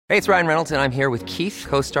Hey, it's Ryan Reynolds, and I'm here with Keith,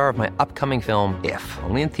 co-star of my upcoming film, If,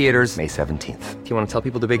 only in theaters May 17th. Do you want to tell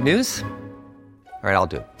people the big news? All right, I'll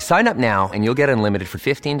do it. Sign up now and you'll get unlimited for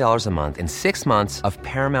 $15 a month and 6 months of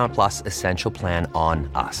Paramount Plus Essential Plan on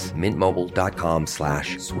us.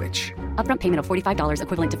 MintMobile.com/switch. Upfront payment of $45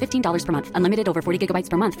 equivalent to $15 per month. Unlimited over 40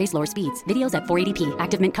 gigabytes per month. Face lower speeds. Videos at 480p.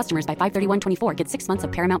 Active Mint customers by 531.24 get 6 months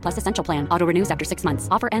of Paramount Plus Essential Plan. Auto renews after 6 months.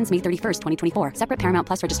 Offer ends May 31st, 2024. Separate Paramount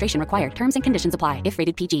Plus registration required. Terms and conditions apply if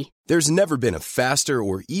rated PG. There's never been a faster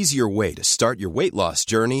or easier way to start your weight loss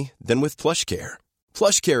journey than with PlushCare.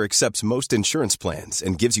 PlushCare accepts most insurance plans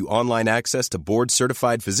and gives you online access to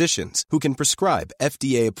board-certified physicians who can prescribe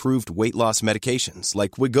FDA-approved weight loss medications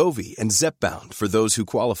like Wegovy and Zepbound for those who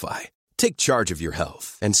qualify. Take charge of your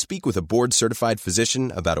health and speak with a board-certified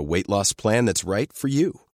physician about a weight loss plan that's right for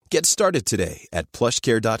you. Get started today at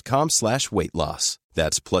plushcare.com/weight loss.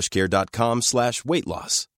 That's plushcare.com/weight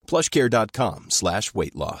loss.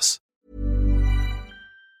 plushcare.com/weight loss.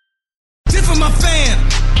 This for my fam.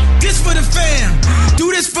 This for the fam. Do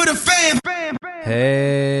this for the fam.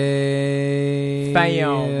 Hey.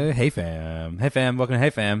 Fam. Hey, fam. Hey, fam. Welcome to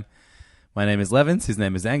Hey, fam. My name is Levins. His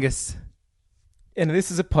name is Angus. And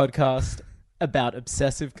this is a podcast about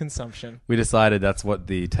obsessive consumption. We decided that's what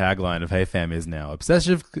the tagline of Hey, fam is now.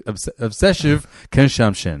 Obsessive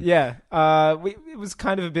consumption. Yeah. It was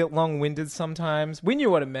kind of a bit long-winded sometimes. We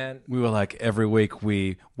knew what it meant. We were like, every week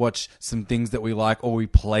we watch some things that we like, or we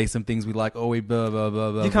play some things we like, or we blah, blah,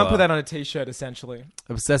 blah, blah. You can't put that on a t-shirt, essentially.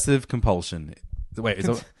 Obsessive compulsion. Wait, is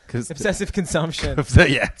it... Obsessive consumption.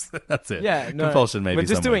 Yes, that's it. Yeah, no. Compulsion, maybe. We're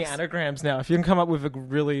just doing weeks. Anagrams now. If you can come up with a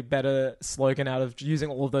really better slogan out of using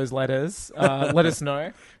all of those letters, let us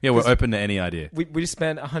know. Yeah, we're open to any idea. We just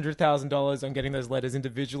spent $100,000 on getting those letters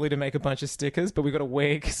individually to make a bunch of stickers, but we got a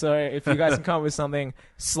week. So if you guys can come up with something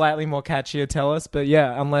slightly more catchier, tell us. But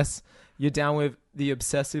yeah, unless you're down with the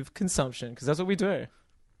obsessive consumption, because that's what we do.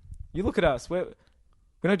 You look at us. We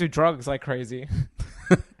don't do drugs like crazy.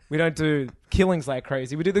 We don't do killings like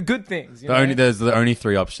crazy. We do the good things. There's the only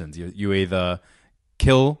three options. You either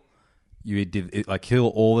kill, kill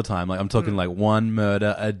all the time. Like I'm talking like one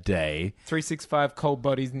murder a day. 365 cold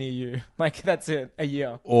bodies near you. Like that's it, a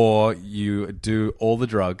year. Or you do all the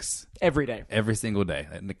drugs every day, every single day,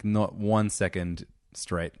 like not 1 second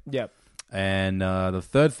straight. Yep. And the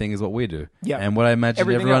third thing is what we do. Yeah. And what I imagine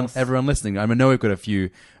everyone listening. I know we've got a few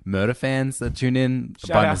murder fans that tune in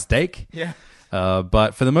by mistake. Yeah.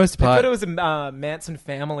 But for the most part... I thought it was a Manson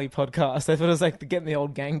family podcast. I thought it was like getting the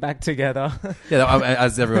old gang back together. Yeah,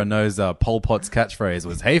 as everyone knows, Pol Pot's catchphrase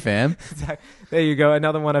was, "Hey, fam." There you go.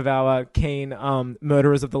 Another one of our keen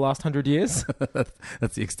murderers of the last 100 years.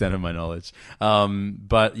 That's the extent of my knowledge.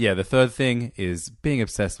 But yeah, the third thing is being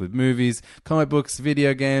obsessed with movies, comic books,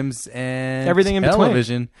 video games, and everything in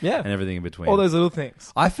television. Yeah. And everything in between. All those little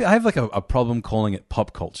things. I have like a problem calling it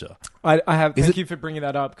pop culture. I have. Thank you for bringing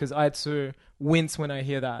that up, because I too wince when I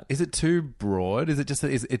hear that. Is it too broad? Is it just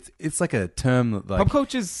it's like a term that, like, pop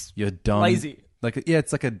culture's you're dumb, lazy. Like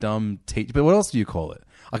it's like a dumb teach. But what else do you call it?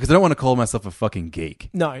 Because I don't want to call myself a fucking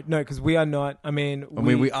geek. No, because we are not. I mean,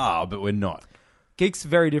 we are, but we're not. Geek's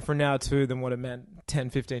very different now too than what it meant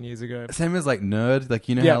 10, 15 years ago. Same as like nerd. Like,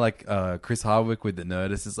 you know how like Chris Hardwick with the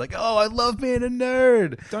Nerdist is like, oh, I love being a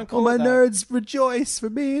nerd. Don't call all it my that. Nerds rejoice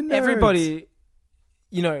for being nerds. Everybody,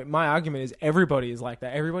 my argument is everybody is like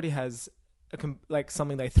that. Everybody has like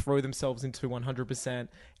something they throw themselves into 100%.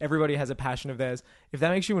 Everybody has a passion of theirs. If that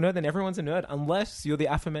makes you a nerd, then everyone's a nerd, unless you're the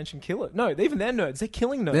aforementioned killer. No, even they're nerds. They're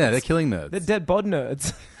killing nerds. Yeah, they're killing nerds. They're dead bod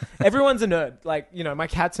nerds. Everyone's a nerd. Like, my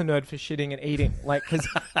cat's a nerd for shitting and eating. Like, because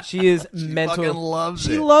she is mental. Fucking loves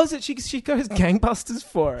it. She loves it. She goes gangbusters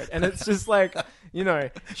for it. And it's just like,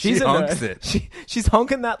 she's she a honks nerd. it. She's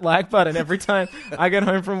honking that like button every time I get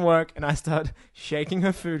home from work and I start shaking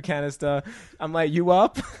her food canister. I'm like, you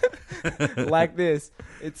up? Like this.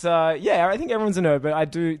 It's I think everyone's a nerd, but I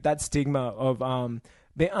do that stigma of I'm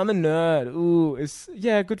a nerd. Ooh, it's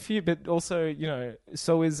good for you, but also,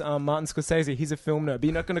 so is Martin Scorsese. He's a film nerd, but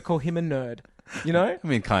you're not going to call him a nerd. I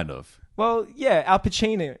mean, kind of. Well, yeah, Al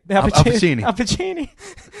Pacino. Al Pacino. Al Pacino.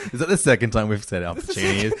 Is that the second time we've said Al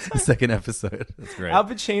Pacino? The second episode. That's great. Al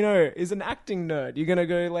Pacino is an acting nerd. You're gonna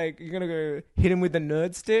go hit him with the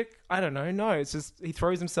nerd stick? I don't know. No, it's just he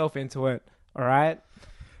throws himself into it. All right.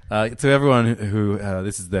 To everyone who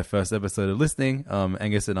this is their first episode of listening,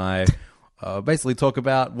 Angus and I basically talk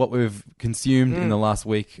about what we've consumed in the last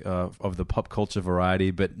week of the pop culture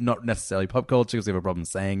variety, but not necessarily pop culture because we have a problem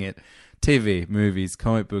saying it. TV, movies,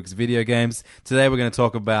 comic books, video games. Today we're going to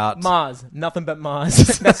talk about... Mars. Nothing but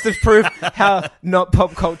Mars. That's the proof how not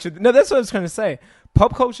pop culture... No, that's what I was trying to say.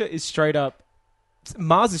 Pop culture is straight up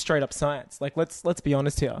Mars is straight up science. Like, let's be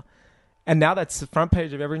honest here. And now that's the front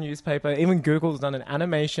page of every newspaper. Even Google's done an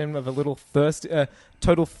animation of a little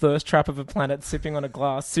total thirst trap of a planet sipping on a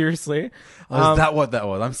glass. Seriously. Is that what that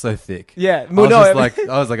was? I'm so thick. Yeah. I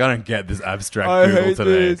was like, I don't get this abstract Google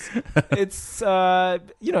today. It's,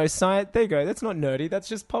 science. There you go. That's not nerdy. That's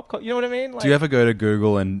just pop culture. You know what I mean? Like, do you ever go to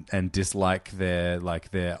Google and dislike their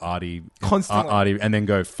arty Constantly. and then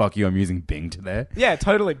go, fuck you, I'm using Bing today? Yeah,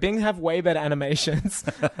 totally. Bing have way better animations.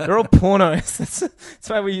 They're all pornos. That's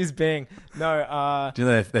why we use Bing. No, do you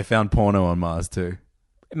know they found porno on Mars too?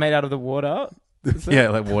 Made out of the water. Yeah,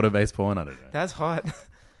 like water-based porn. I don't know. That's hot.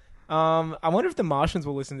 I wonder if the Martians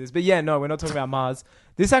will listen to this. But yeah, no, we're not talking about Mars.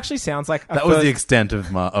 This actually sounds like that was the extent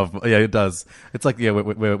of yeah, it does. It's like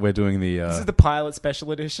we're doing the. This is the pilot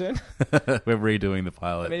special edition. We're redoing the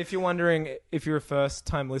pilot. I mean, if you're wondering if you're a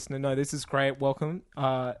first-time listener, no, this is great. Welcome,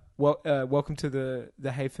 welcome to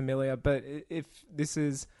the Hey Familia. But if this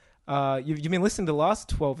is. You've been listening to the last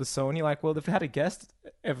 12 or so, and you're like, well, they've had a guest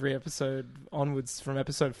every episode onwards from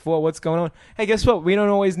episode 4. What's going on? Hey, guess what? We don't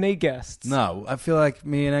always need guests. No, I feel like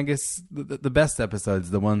me and Angus, the best episodes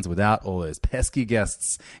are the ones without all those pesky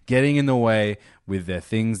guests getting in the way with their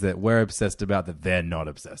things that we're obsessed about that they're not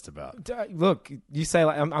obsessed about. Look, you say,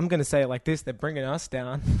 like, I'm going to say it like this. They're bringing us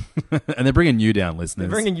down. And they're bringing you down, listeners.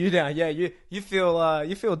 They're bringing you down. Yeah, you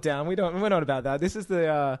feel down. We're not about that. This is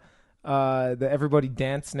the Everybody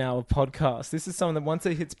Dance Now podcast. This is something that once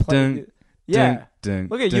it hits play,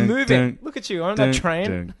 look at you moving. Look at you on that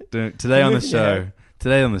train. Today on the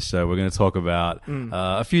show, we're going to talk about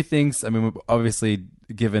a few things. I mean, obviously,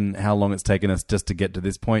 given how long it's taken us just to get to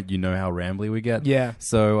this point, you know how rambly we get. Yeah.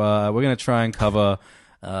 So we're going to try and cover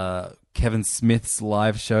Kevin Smith's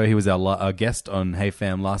live show. He was our guest on Hey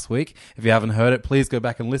Fam last week. If you haven't heard it, please go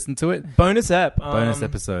back and listen to it. Bonus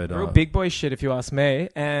episode. Real big boy shit, if you ask me.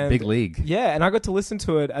 And big league. Yeah, and I got to listen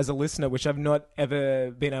to it as a listener, which I've not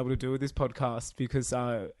ever been able to do with this podcast because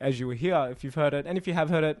as you were here, if you've heard it, and if you have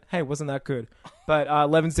heard it, hey, wasn't that good. But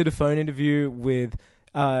Levins did a phone interview with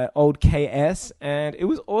old KS, and it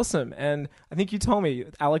was awesome. And I think you told me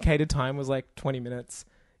allocated time was like 20 minutes.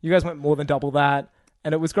 You guys went more than double that.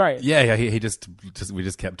 And it was great. Yeah. We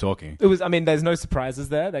just kept talking. It was. I mean, there's no surprises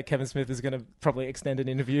there that Kevin Smith is going to probably extend an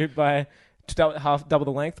interview by double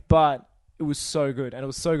the length. But it was so good, and it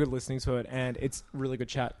was so good listening to it, and it's really good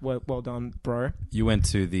chat. Well done, bro. You went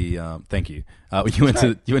to the thank you. You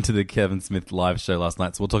went to the Kevin Smith live show last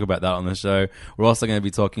night, so we'll talk about that on the show. We're also going to be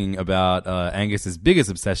talking about Angus's biggest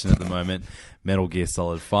obsession at the moment, Metal Gear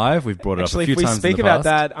Solid 5. We've brought it up a few times in the past. If we speak about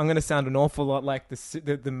that, I'm going to sound an awful lot like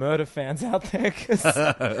the murder fans out there. 'Cause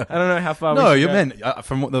I don't know how far. No, we you meant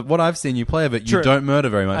from what I've seen you play of it, you don't murder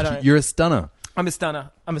very much. You're a stunner. I'm a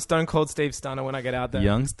stunner. I'm a stone cold Steve stunner when I get out there.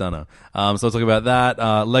 Young stunner. So I'll talk about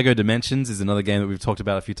that. Lego Dimensions is another game that we've talked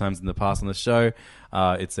about a few times in the past on the show.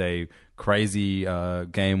 It's a crazy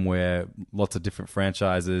game where lots of different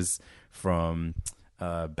franchises from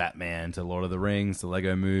Batman to Lord of the Rings to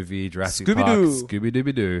Lego Movie, Jurassic Park,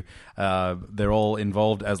 Scooby-Dooby-Doo. They're all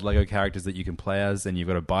involved as Lego characters that you can play as, and you've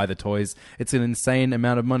got to buy the toys. It's an insane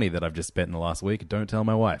amount of money that I've just spent in the last week. Don't tell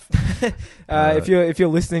my wife. If you're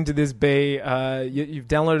listening to this, you've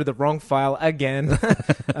downloaded the wrong file again.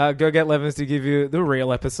 Go get Levins to give you the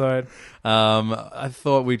real episode. I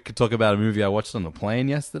thought we could talk about a movie I watched on the plane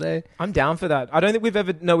yesterday. I'm down for that. I don't think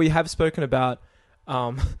we have spoken about.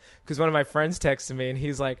 Because one of my friends texted me and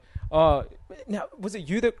he's like, "Oh, now was it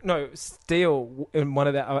you that?" No, Steele in one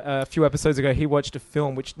of the a few episodes ago, he watched a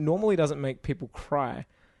film which normally doesn't make people cry,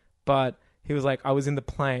 but he was like, "I was in the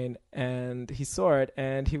plane and he saw it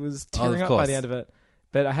and he was tearing up by the end of it."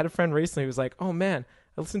 But I had a friend recently who was like, "Oh man,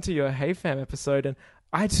 I listened to your Hey Fam episode and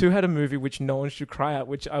I too had a movie which no one should cry at,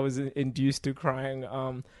 which I was induced to crying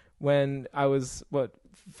when I was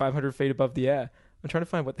 500 feet above the air." I'm trying to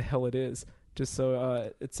find what the hell it is. Just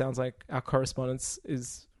so it sounds like our correspondence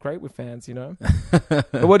is great with fans, you know?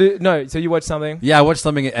 So you watched something? Yeah, I watched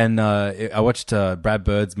something, and I watched Brad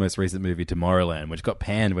Bird's most recent movie, Tomorrowland, which got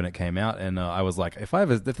panned when it came out, and I was like, if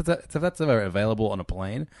that's ever available on a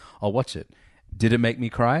plane, I'll watch it. Did it make me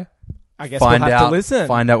cry? I guess we'll have to listen.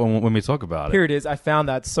 Find out when we talk about it. Here it is. I found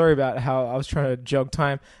that. Sorry about how I was trying to jog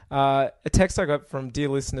time. A text I got from dear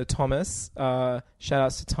listener Thomas. Shout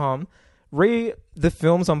outs to Tom. Re the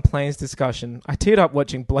films on planes discussion. I teared up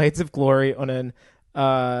watching Blades of Glory on an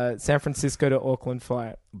San Francisco to Auckland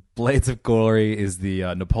flight. Blades of Glory is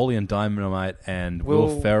the Napoleon Dynamite and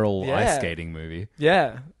Will Ferrell ice skating movie.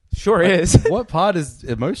 Yeah, sure is. What part is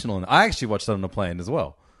emotional? I actually watched that on a plane as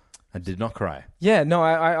well. I did not cry. Yeah, no,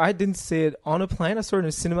 I didn't see it on a plane. I saw it in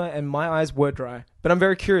a cinema and my eyes were dry. But I'm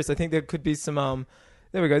very curious. I think there could be some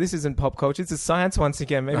There we go. This isn't pop culture. It's a science once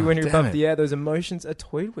again. Maybe when you're damn above it. the air, those emotions are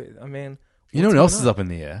toyed with. I mean, You know what's what else going is on? up in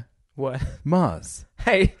the air? What? Mars.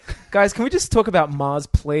 Hey, guys, can we just talk about Mars,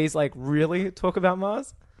 please? Like, really talk about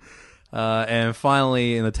Mars? And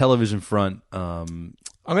finally, in the television front, I'm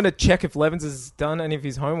going to check if Levins has done any of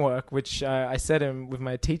his homework, which I set him with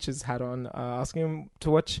my teacher's hat on, asking him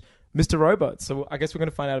to watch Mr. Robot. So I guess we're going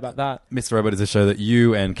to find out about that. Mr. Robot is a show that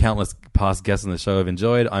you and countless past guests on the show have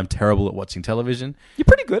enjoyed. I'm terrible at watching television. You're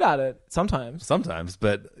pretty good at it sometimes. Sometimes,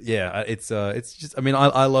 but yeah, it's just. I mean,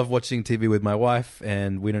 I love watching TV with my wife,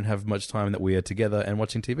 and we don't have much time that we are together and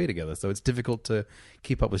watching TV together, so it's difficult to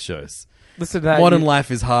keep up with shows. Listen to that. Modern life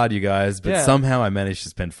is hard, you guys, but Yeah. somehow I managed to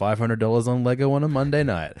spend $500 on Lego on a Monday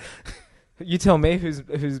night. You tell me who's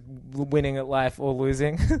winning at life or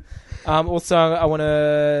losing. Also, I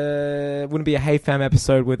wouldn't be a Hey Fam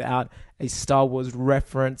episode without a Star Wars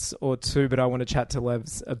reference or two, but I want to chat to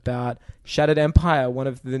Levs about Shattered Empire, one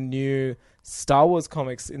of the new Star Wars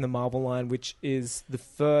comics in the Marvel line, which is the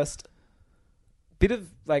first bit of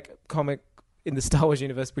like comic in the Star Wars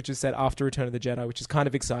universe, which is set after Return of the Jedi, which is kind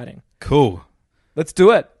of exciting. Cool. Let's do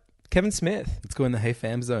it. Kevin Smith. Let's go in the Hey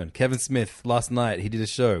Fam zone. Kevin Smith, last night, he did a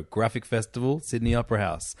show, Graphic Festival, Sydney Opera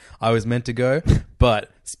House. I was meant to go, but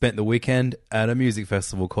spent the weekend at a music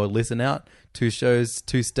festival called Listen Out. 2 shows,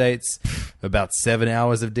 2 states, about 7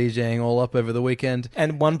 hours of DJing all up over the weekend.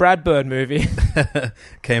 And one Brad Bird movie.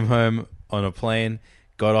 Came home on a plane,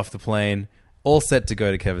 got off the plane, all set to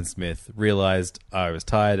go to Kevin Smith, realized I was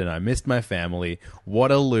tired and I missed my family.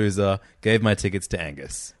 What a loser. Gave my tickets to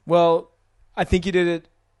Angus. Well, I think you did it.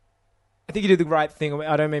 I think you did the right thing.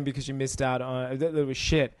 I don't mean because you missed out on it. That was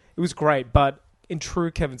shit. It was great, but in true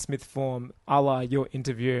Kevin Smith form, a la your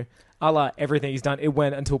interview, a la everything he's done, it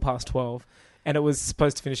went until past 12, and it was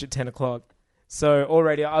supposed to finish at 10 o'clock. So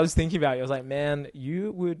already I was thinking about it. I was like, man,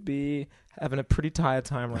 you would be having a pretty tired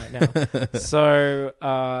time right now. So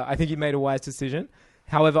I think you made a wise decision.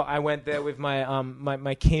 However, I went there with my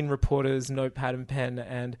my keen reporter's notepad and pen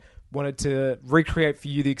and wanted to recreate for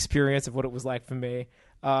you the experience of what it was like for me.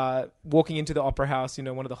 Walking into the Opera House, you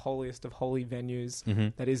know, one of the holiest of holy venues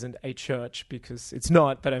that isn't a church, because it's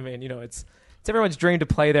not, but I mean, you know, it's everyone's dream to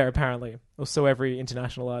play there, apparently. Or so every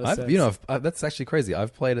international artist says. That's actually crazy.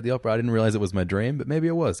 I've played at the Opera. I didn't realize it was my dream, but maybe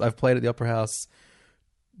it was. I've played at the Opera House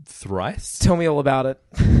thrice. Tell me all about it.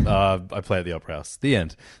 I played at the Opera House. The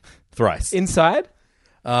end. Thrice. Inside?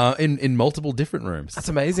 In multiple different rooms. That's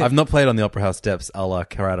amazing. I've not played on the Opera House steps a la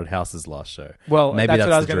Crowded House's last show. Well, maybe that's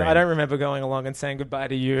what I was the going to. dream. I don't remember going along and saying goodbye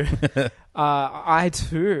to you. I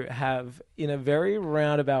too have, in a very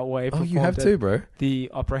roundabout way, Oh, you performed have at too, bro.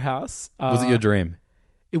 the Opera House. Was it your dream?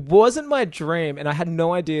 It wasn't my dream, and I had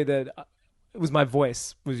no idea that it was my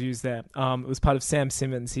voice was used there. It was part of Sam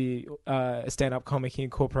Simmons. He a stand-up comic. He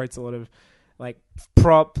incorporates a lot of like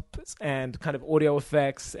props and kind of audio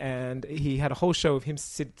effects, and he had a whole show of him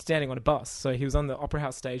standing on a bus. So he was on the Opera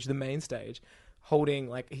House stage, the main stage, holding,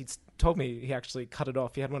 like, he told me he actually cut it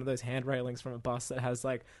off. He had one of those hand railings from a bus that has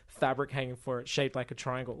like fabric hanging for it, shaped like a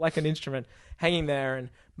triangle, like an instrument hanging there,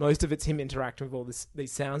 and most of it's him interacting with all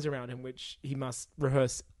these sounds around him, which he must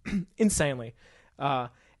rehearse insanely.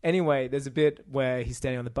 Anyway, there's a bit where he's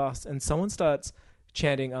standing on the bus and someone starts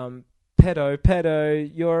chanting,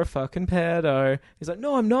 pedo, you're a fucking pedo. He's like,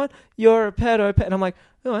 no, I'm not. You're a pedo. And I'm like,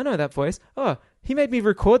 oh, I know that voice. Oh, he made me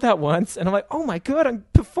record that once. And I'm like, oh my God, I'm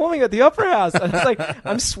performing at the Opera House. And I was like,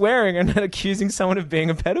 I'm swearing and accusing someone of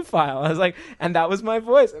being a pedophile. I was like, and that was my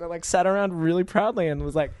voice. And I like sat around really proudly and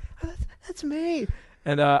was like, oh, that's me.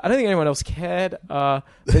 And I don't think anyone else cared. But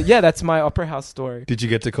yeah, that's my Opera House story. Did you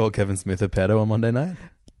get to call Kevin Smith a pedo on Monday night?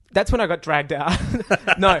 That's when I got dragged out.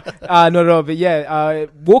 No, not at all. But yeah,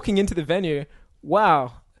 walking into the venue,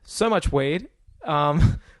 wow, so much weed,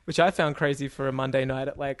 which I found crazy for a Monday night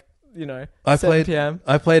at 7 p.m.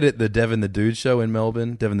 I played at the Devin the Dude show in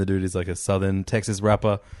Melbourne. Devin the Dude is like a southern Texas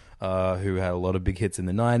rapper who had a lot of big hits in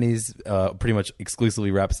the 90s, pretty much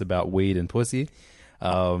exclusively raps about weed and pussy.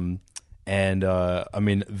 I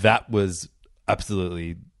mean, that was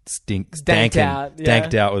absolutely danked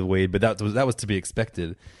out with weed, but that was to be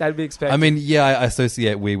expected. That'd be expected. I mean, yeah, I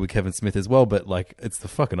associate weed with Kevin Smith as well, but like, it's the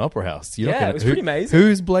fucking Opera House. You're not gonna, it was pretty amazing.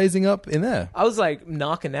 Who's blazing up in there? I was like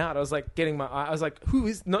knocking out. I was like I was like, who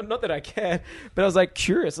is, not that I cared, but I was like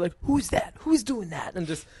curious, like, who's that? Who's doing that? And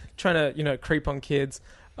just trying to, creep on kids.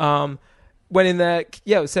 Went in there,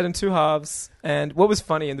 it was set in 2 halves. And what was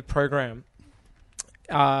funny in the program,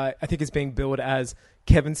 I think it's being billed as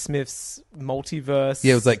Kevin Smith's multiverse.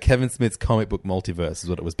 Yeah, it was like Kevin Smith's comic book multiverse is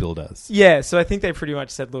what it was billed as. Yeah, so I think they pretty much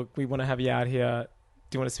said, look, we want to have you out here.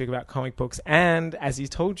 Do you want to speak about comic books? And as he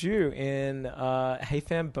told you in Hey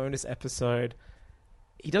Fam bonus episode,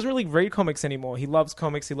 he doesn't really read comics anymore. He loves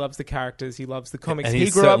comics. He loves the characters. He loves the comics And he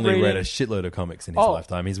he's grew up certainly reading. read a shitload of comics in his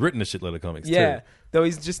lifetime. He's written a shitload of comics too. Though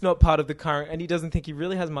he's just not part of the current, and he doesn't think he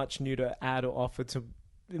really has much new to add or offer to.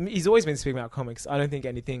 He's always been speaking about comics. I don't think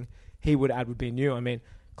anything he would add would be new. I mean,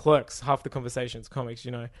 Clerks, half the conversation's comics,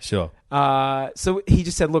 you know. Sure. So he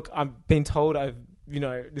just said, look, I've been told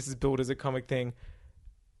this is billed as a comic thing.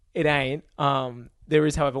 It ain't. There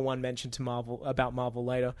is, however, one mention to about Marvel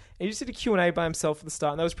later. And he just did a Q&A by himself at the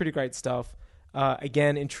start, and that was pretty great stuff.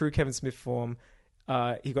 Again, in true Kevin Smith form,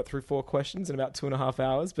 he got through 4 questions in about 2.5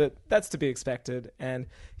 hours, but that's to be expected. And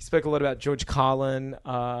he spoke a lot about George Carlin,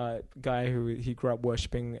 guy who he grew up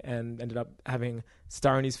worshipping and ended up having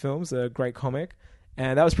star in his films, a great comic.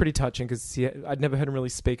 And that was pretty touching because I'd never heard him really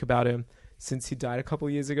speak about him since he died a couple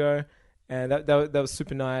of years ago. And that was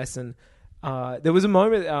super nice. And there was a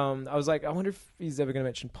moment I was like, I wonder if he's ever going to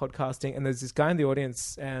mention podcasting. And there's this guy in the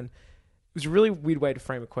audience, and it was a really weird way to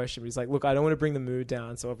frame a question. But he's like, look, I don't want to bring the mood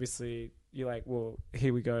down. So obviously you're like, well,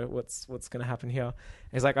 here we go. What's going to happen here? And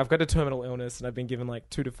he's like, I've got a terminal illness and I've been given like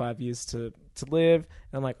 2 to 5 years to live.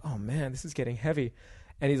 And I'm like, oh man, this is getting heavy.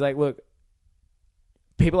 And he's like, look,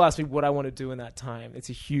 people ask me what I want to do in that time. It's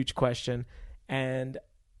a huge question. And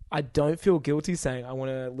I don't feel guilty saying I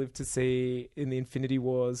want to live to see in the Infinity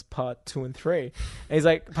Wars part 2 and 3. And he's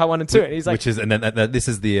like, part 1 and 2. And he's like, this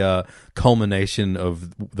is the culmination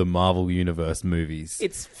of the Marvel Universe movies.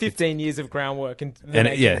 It's 15 years of groundwork, and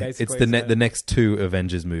it's the next 2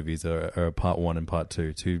 Avengers movies are part 1 and part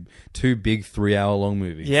 2. Two big 3-hour-long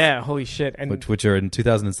movies. Yeah, holy shit! And which are in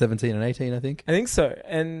 2017 and 18, I think. I think so.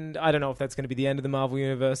 And I don't know if that's going to be the end of the Marvel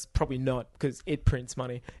Universe. Probably not, because it prints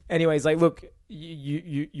money. Anyways, like, look.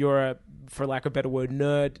 You're a, for lack of a better word,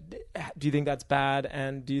 nerd. Do you think that's bad?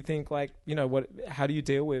 And do you think, like, you know, how do you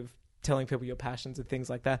deal with telling people your passions and things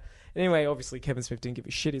like that? Anyway, obviously Kevin Smith didn't give a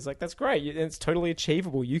shit. He's like, that's great. It's totally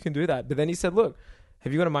achievable. You can do that. But then he said, look,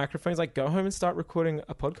 have you got a microphone? He's like, go home and start recording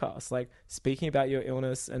a podcast, like speaking about your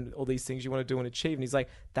illness and all these things you want to do and achieve. And he's like,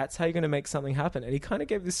 that's how you're going to make something happen. And he kind of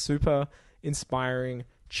gave this super inspiring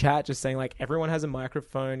chat, just saying, like, everyone has a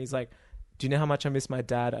microphone. He's like, do you know how much I miss my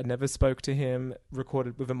dad? I never spoke to him,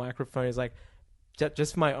 recorded with a microphone. He's like,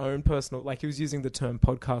 just for my own personal, like, he was using the term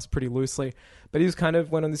podcast pretty loosely, but he was kind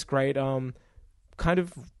of went on this great, kind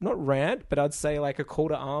of not rant, but I'd say like a call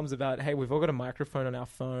to arms about, hey, we've all got a microphone on our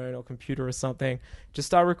phone or computer or something. Just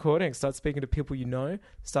start recording, start speaking to people you know,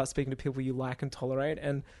 start speaking to people you like and tolerate,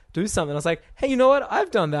 and do something. I was like, hey, you know what?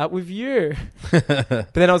 I've done that with you.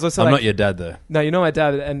 But then I was also I'm like, not your dad though. No, you know my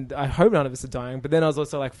dad, and I hope none of us are dying. But then I was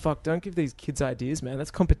also like, fuck, don't give these kids ideas, man.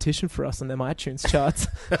 That's competition for us on them iTunes charts.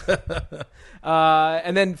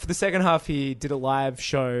 And then for the second half, he did a live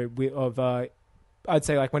show of, I'd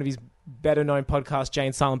say, like one of his better known podcasts, Jay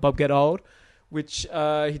and Silent Bob Get Old, which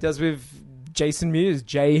he does with Jason Mewes,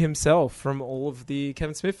 Jay himself, from all of the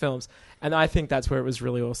Kevin Smith films. And I think that's where it was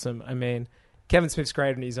really awesome. I mean, Kevin Smith's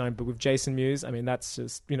great on his own, but with Jason Mewes, I mean, that's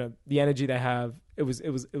just, you know, the energy they have. It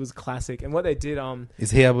was classic. And what they did,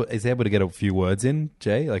 is he able to get a few words in,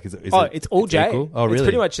 Jay? Like, it's all Jay. Equal? Oh, really? It's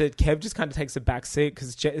pretty much it. Kev just kind of takes a back seat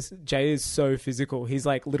because Jay is so physical. He's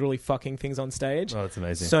like literally fucking things on stage. Oh, that's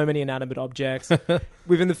amazing. So many inanimate objects.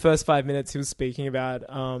 Within the first 5 minutes, he was speaking about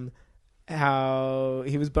how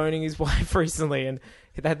he was boning his wife recently, and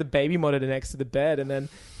they had the baby monitor next to the bed, and then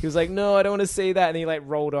he was like, no, I don't want to see that, and he like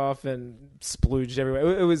rolled off and splooged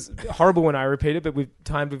everywhere. It was horrible when I repeat it, but with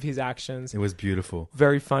timed with his actions, it was beautiful,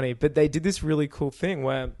 very funny. But they did this really cool thing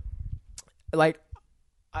where, like,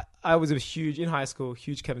 I was in high school,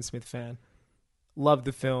 huge Kevin Smith fan, loved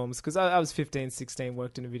the films because I was 15, 16,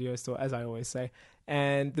 worked in a video store, as I always say,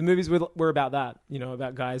 and the movies were about that, you know,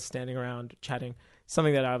 about guys standing around chatting,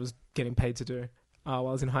 something that I was getting paid to do while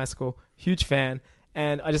I was in high school. Huge fan.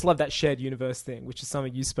 And I just love that shared universe thing, which is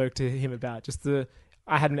something you spoke to him about.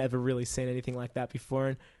 I hadn't ever really seen anything like that before.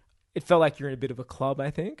 And it felt like you're in a bit of a club, I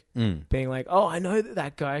think. Being like, oh, I know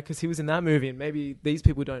that guy because he was in that movie. And maybe these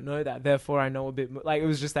people don't know that. Therefore, I know a bit more. Like, it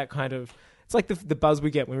was just that kind of... It's like the buzz we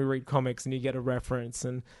get when we read comics and you get a reference.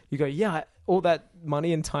 And you go, yeah, all that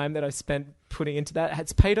money and time that I spent putting into that,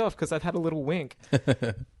 it's paid off because I've had a little wink.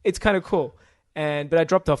 It's kind of cool. But I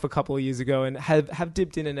dropped off a couple of years ago and have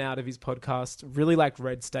dipped in and out of his podcast. Really liked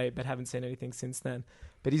Red State, but haven't seen anything since then.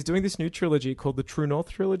 But he's doing this new trilogy called the True North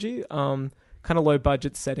trilogy, kind of low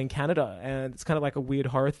budget, set in Canada, and it's kind of like a weird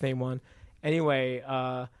horror theme one. Anyway,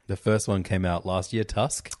 the first one came out last year,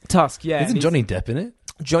 Tusk. Tusk, yeah. Isn't Johnny Depp in it?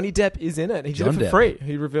 Johnny Depp is in it. He did it for free.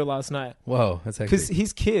 He revealed last night. Whoa, that's actually... Because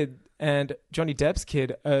his kid and Johnny Depp's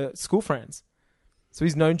kid are school friends. So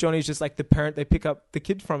he's known Johnny's just like the parent they pick up the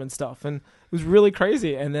kid from and stuff. And it was really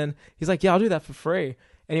crazy. And then he's like, yeah, I'll do that for free.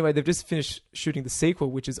 Anyway, they've just finished shooting the sequel,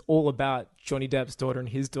 which is all about Johnny Depp's daughter and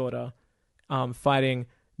his daughter fighting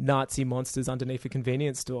Nazi monsters underneath a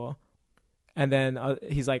convenience store. And then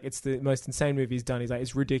he's like, it's the most insane movie he's done. He's like,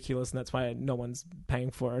 it's ridiculous, and that's why no one's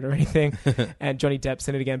paying for it or anything. And Johnny Depp's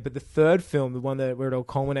in it again. But the third film, the one where it all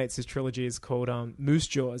culminates, his trilogy, is called Moose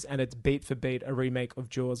Jaws, and it's beat for beat a remake of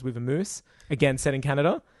Jaws with a moose, again set in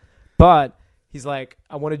Canada. But he's like,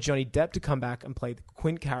 I wanted Johnny Depp to come back and play the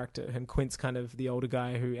Quint character, and Quint's kind of the older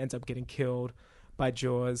guy who ends up getting killed by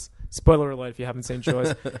Jaws. Spoiler alert if you haven't seen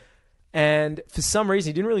Jaws. And for some reason,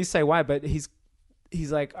 he didn't really say why, but he's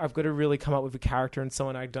like, I've got to really come up with a character and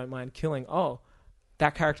someone I don't mind killing. Oh,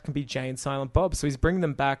 that character can be Jay and Silent Bob. So he's bringing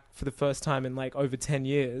them back for the first time in like over 10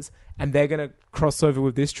 years. And they're going to cross over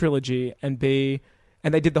with this trilogy and they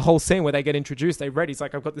did the whole scene where they get introduced. They read, he's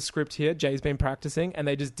like, I've got the script here. Jay's been practicing. And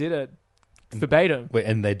they just did it verbatim. Wait,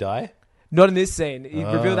 and they die? Not in this scene. He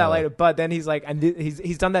revealed that later. But then he's like, and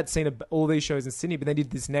he's done that scene of all these shows in Sydney. But then he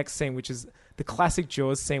did this next scene, which is the classic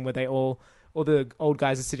Jaws scene where all the old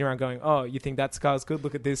guys are sitting around going, oh, you think that scar's good?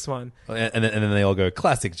 Look at this one. And then they all go,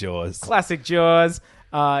 classic Jaws. Classic Jaws.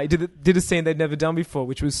 He did a scene they'd never done before,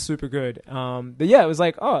 which was super good. But yeah, it was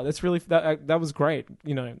like, oh, that's really, that was great.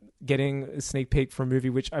 You know, getting a sneak peek for a movie,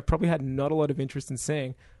 which I probably had not a lot of interest in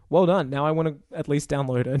seeing. Well done. Now I want to at least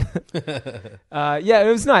download it. Yeah,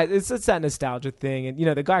 it was nice. It's that nostalgia thing. And, you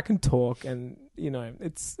know, the guy can talk and, you know,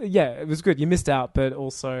 it was good. You missed out, but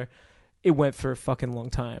also it went for a fucking long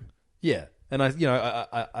time. Yeah. And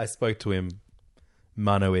I spoke to him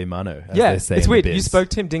mano a mano. As Yeah, they say it's in the weird. biz. You spoke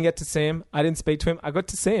to him, didn't get to see him. I didn't speak to him. I got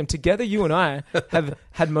to see him. Together, you and I have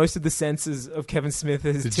had most of the senses of Kevin Smith.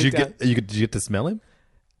 Did you get to smell him?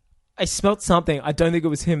 I smelt something. I don't think it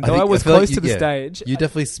was him, though I was close to the stage. You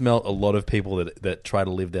definitely smelt a lot of people that try to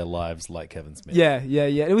live their lives like Kevin Smith. Yeah.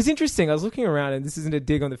 It was interesting. I was looking around, and this isn't a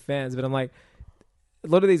dig on the fans, but I'm like, a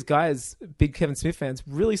lot of these guys, big Kevin Smith fans,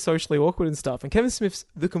 really socially awkward and stuff. And Kevin Smith's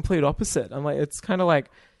the complete opposite. I'm like, it's kind of like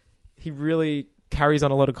he really carries on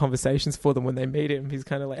a lot of conversations for them when they meet him. He's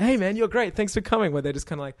kind of like, hey, man, you're great. Thanks for coming. Where they're just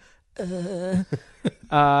kind of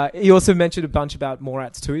like, He also mentioned a bunch about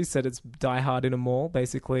Mallrats too. He said it's Die Hard in a mall.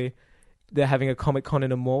 Basically, they're having a Comic-Con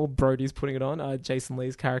in a mall. Brody's putting it on, Jason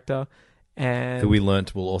Lee's character. And who we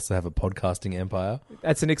learnt will also have a podcasting empire.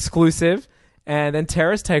 That's an exclusive. And then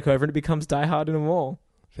terrorists take over and it becomes Die Hard in a mall.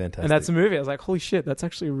 Fantastic. And that's a movie. I was like, holy shit, that's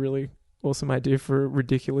actually a really awesome idea for a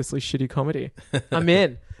ridiculously shitty comedy. I'm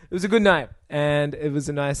in. It was a good night. And it was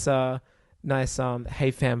a nice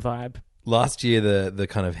Hey Fam vibe. Last year, the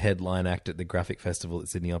kind of headline act at the Graphic Festival at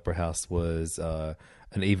Sydney Opera House was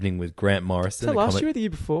an evening with Grant Morrison. Was that last year or the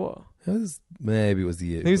year before? Maybe it was the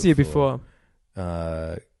year. I think it was the year before.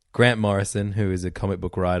 Grant Morrison, who is a comic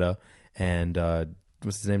book writer, and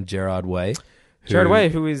what's his name, Gerard Way. Gerard Way,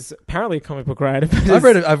 who is apparently a comic book writer. I've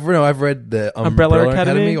read the Umbrella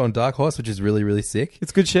Academy on Dark Horse, which is really, really sick.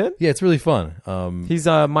 It's good shit. Yeah, it's really fun. He's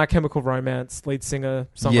My Chemical Romance lead singer,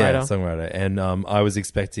 songwriter. Yeah, songwriter. And I was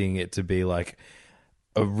expecting it to be like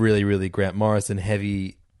a really, really Grant Morrison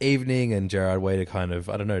heavy evening, and Gerard Way to kind of,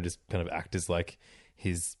 I don't know, just kind of act as like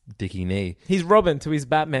his Dickie knee. He's Robin to his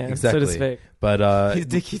Batman, exactly. So to speak. But he's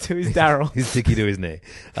Dickie to his Daryl. He's Dickie to his knee.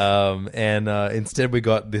 And instead we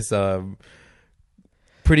got this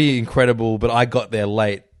pretty incredible, but I got there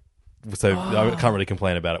late, so I can't really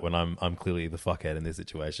complain about it when I'm clearly the fuckhead in this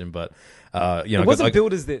situation. But it wasn't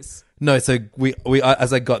billed as this. No, so we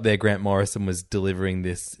as I got there, Grant Morrison was delivering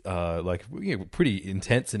this pretty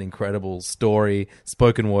intense and incredible story,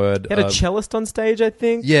 spoken word. He had a cellist on stage, I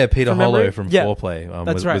think. Yeah, Peter Hollow from Yeah,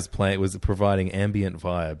 Foreplay was providing ambient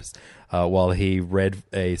vibes while he read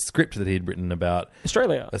a script that he'd written about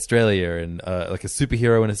Australia and like a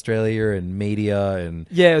superhero in Australia and media and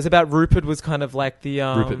it was about Rupert. Was kind of like the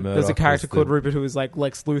Rupert Murdoch. There's a character called Rupert who was like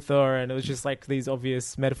Lex Luthor, and it was just like these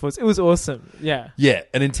obvious metaphors. It was awesome. Yeah,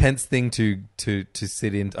 an intense thing to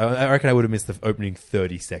sit in. I reckon I would have missed the opening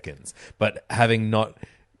 30 seconds, but having not.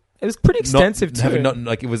 It was pretty extensive too. Having not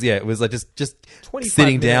like it was like just 25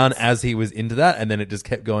 sitting down minutes. as he was into that, and then it just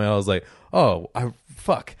kept going. I was like,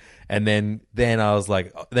 fuck. And then I was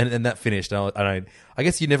like, then that finished. And I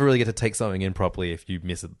guess you never really get to take something in properly if you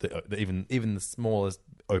miss even the smallest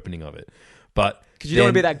opening of it. But because you don't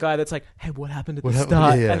want to be that guy that's like, hey, what happened at the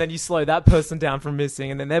start? Yeah. And then you slow that person down from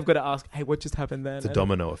missing, and then they've got to ask, hey, what just happened then? It's a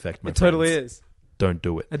domino effect, my friends. It totally is. Don't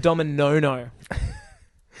do it. A domino.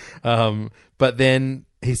 But then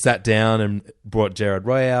he sat down and brought Gerard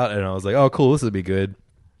Way out, and I was like, oh, cool, this will be good.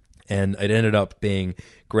 And it ended up being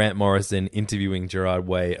Grant Morrison interviewing Gerard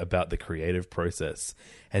Way about the creative process.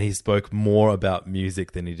 And he spoke more about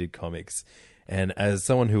music than he did comics. And as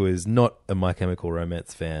someone who is not a My Chemical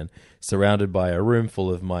Romance fan, surrounded by a room full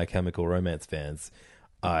of My Chemical Romance fans,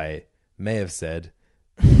 I may have said,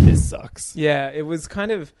 this sucks. Yeah, it was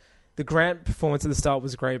kind of... The Grant performance at the start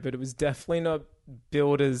was great, but it was definitely not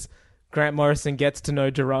billed as Grant Morrison gets to know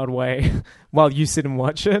Gerard Way while you sit and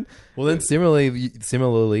watch it. Well, then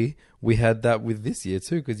similarly, we had that with this year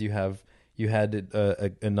too, because you had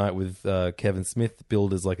a night with Kevin Smith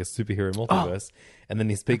billed as like a superhero multiverse, and then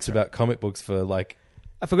he speaks about comic books for like...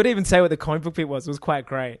 I forgot to even say what the comic book bit was. It was quite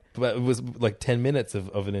great. But it was like 10 minutes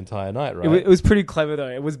of an entire night, right? It was pretty clever, though.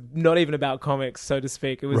 It was not even about comics, so to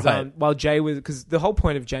speak. It was Right. while Jay was... Because the whole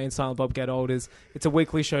point of Jay and Silent Bob Get Old is it's a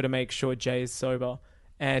weekly show to make sure Jay is sober.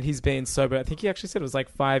 And he's been sober, I think he actually said it was like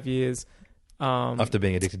 5 years. After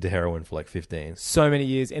being addicted to heroin for like 15. So many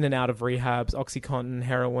years in and out of rehabs, OxyContin,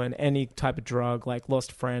 heroin, any type of drug, like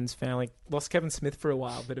lost friends, family. Lost Kevin Smith for a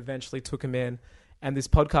while, but eventually took him in. And this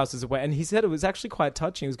podcast is a way. And he said it was actually quite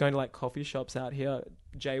touching. He was going to like coffee shops out here,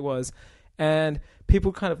 Jay was. And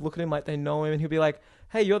people kind of look at him like they know him. And he'll be like,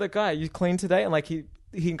 hey, you're that guy. You clean today? And like he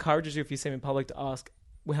encourages you if you see him in public to ask,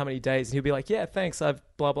 well, how many days? And he'll be like, yeah, thanks. I've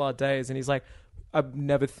blah, blah days. And he's like, I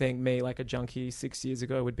never think me, like a junkie 6 years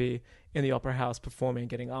ago, would be in the opera house performing and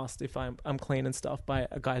getting asked if I'm clean and stuff by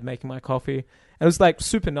a guy making my coffee. And it was like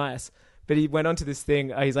super nice. But he went on to this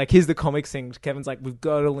thing. He's like, here's the comics thing. Kevin's like, we've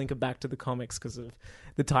got to link it back to the comics because of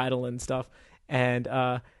the title and stuff. And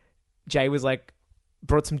Jay was like,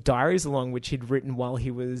 brought some diaries along, which he'd written while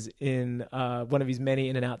he was in one of his many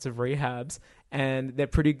in and outs of rehabs. And they're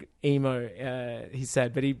pretty emo, he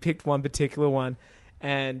said. But he picked one particular one.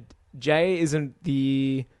 And Jay isn't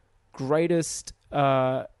the greatest...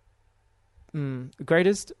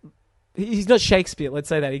 He's not Shakespeare, let's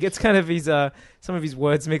say that. He gets kind of his some of his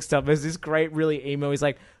words mixed up. There's this great, really emo. He's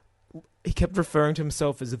like, he kept referring to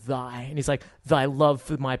himself as thy, and he's like, thy love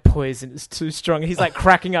for my poison is too strong. And he's like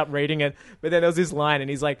cracking up reading it. But then there was this line, and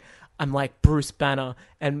he's like, I'm like Bruce Banner,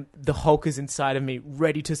 and the Hulk is inside of me,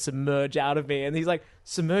 ready to submerge out of me. And he's like,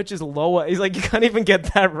 submerge is lower. He's like, you can't even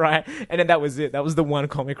get that right. And then that was it. That was the one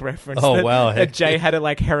comic reference. Oh, wow. That Jay had a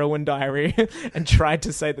like heroin diary and tried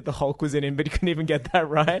to say that the Hulk was in him, but he couldn't even get that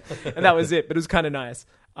right. And that was it. But it was kind of nice.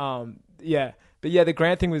 Yeah. But yeah, the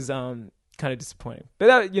Grant thing was kind of disappointing. But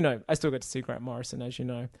that, I still got to see Grant Morrison, as you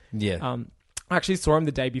know. Yeah. I actually saw him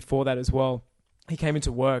the day before that as well. He came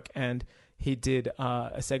into work and he did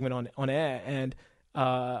a segment on air, and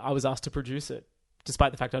I was asked to produce it,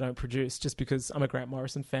 despite the fact I don't produce, just because I'm a Grant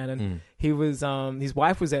Morrison fan. And he was, his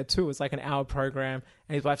wife was there too. It was like an hour program,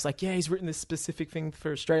 and his wife's like, yeah, he's written this specific thing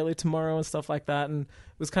for Australia tomorrow and stuff like that. And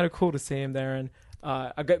it was kind of cool to see him there. And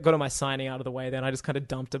I got all my signing out of the way then. I just kind of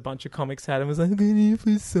dumped a bunch of comics at him and was like, can you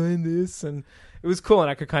please sign this? And it was cool. And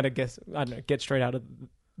I could kind of get straight out of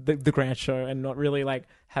the Grant show and not really like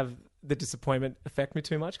have the disappointment affect me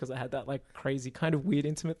too much, because I had that like crazy kind of weird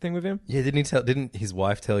intimate thing with him. Yeah, didn't his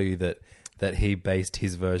wife tell you that he based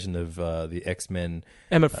his version of the X-Men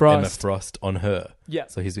Emma Frost on her? Yeah.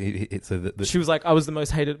 So she was like, I was the most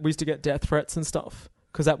hated. We used to get death threats and stuff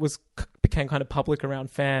because that became kind of public around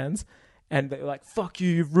fans. And they were like, fuck you,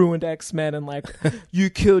 you've ruined X-Men, and like, you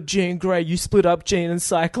killed Jean Grey, you split up Jean and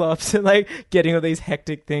Cyclops, and like, getting all these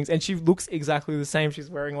hectic things. And she looks exactly the same. She's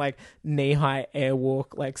wearing like knee-high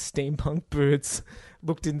Airwalk, like steampunk boots,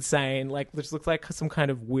 looked insane, like, which looked like some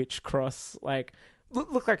kind of witch cross, like,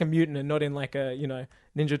 looked like a mutant and not in like a,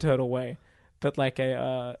 Ninja Turtle way, but like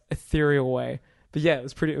a ethereal way. But yeah, it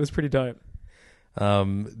was pretty dope.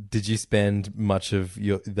 Did you spend much of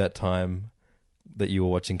that time that you were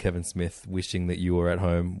watching Kevin Smith wishing that you were at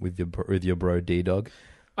home with your bro D-Dog?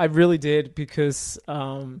 I really did, because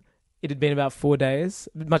it had been about 4 days,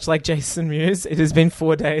 much like Jason Mewes. It has been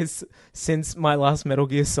 4 days since my last Metal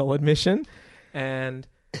Gear Solid mission. And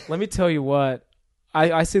let me tell you what,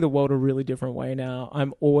 I see the world a really different way now.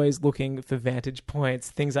 I'm always looking for vantage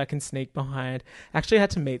points, things I can sneak behind. Actually, I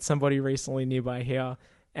had to meet somebody recently nearby here,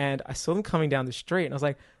 and I saw them coming down the street, and I was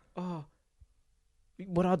like, oh,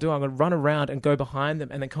 what I'll do, I'm going to run around and go behind them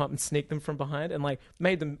and then come up and sneak them from behind, and like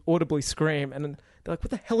made them audibly scream. And they're like, what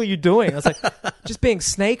the hell are you doing? I was like, just being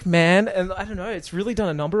Snake, man. And I don't know, it's really done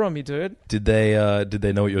a number on me, dude. Did they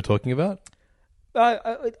know what you were talking about?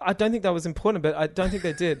 I don't think that was important, but I don't think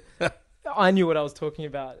they did. I knew what I was talking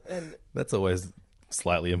about. And that's always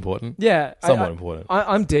slightly important. Yeah. Somewhat important.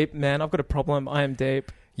 I'm deep, man. I've got a problem. I am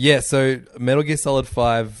deep. Yeah, so Metal Gear Solid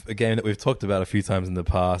 5, a game that we've talked about a few times in the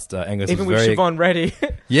past. Angus Even was with very... Siobhan Reddy.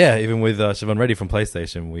 Yeah, even with Siobhan Reddy from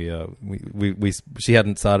PlayStation, she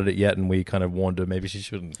hadn't started it yet, and we kind of warned her maybe she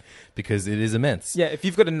shouldn't because it is immense. Yeah, if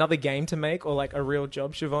you've got another game to make or like a real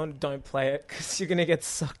job, Siobhan, don't play it because you're gonna get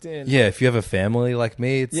sucked in. Yeah, if you have a family like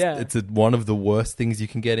me, it's one of the worst things you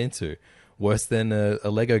can get into. Worse than a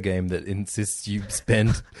Lego game that insists you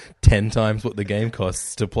spend 10 times what the game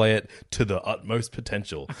costs to play it to the utmost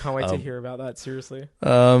potential. I can't wait to hear about that, seriously.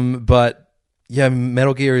 But yeah,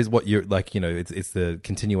 Metal Gear is what you're like, it's the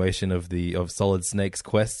continuation of Solid Snake's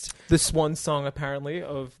quest. The swan song, apparently,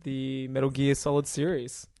 of the Metal Gear Solid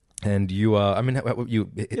series. And you are,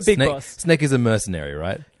 Big boss. Snake is a mercenary,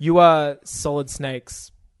 right? You are Solid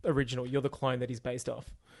Snake's original. You're the clone that he's based off.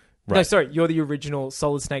 Right. No, sorry, you're the original.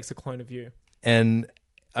 Solid Snake's a clone of you. And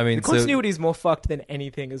I mean, the continuity is more fucked than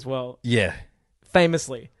anything as well. Yeah,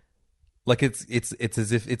 famously, like it's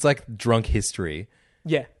as if it's like drunk history.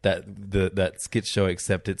 Yeah, that skit show,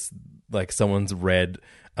 except it's like someone's read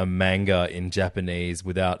a manga in Japanese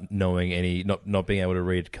without knowing not being able to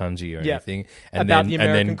read kanji or anything, and about then, the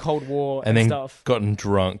American Cold War and then stuff. Gotten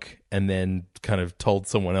drunk and then kind of told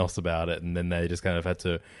someone else about it, and then they just kind of had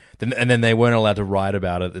to. And then they weren't allowed to write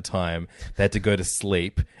about it at the time. They had to go to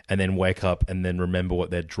sleep and then wake up and then remember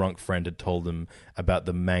what their drunk friend had told them about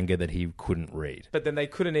the manga that he couldn't read. But then they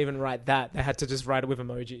couldn't even write that. They had to just write it with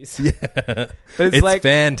emojis. Yeah. But it's like,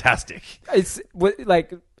 fantastic. It's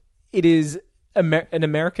like it is an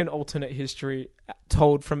American alternate history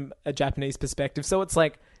told from a Japanese perspective. So it's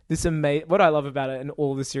like this what I love about it in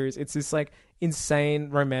all the series, it's this like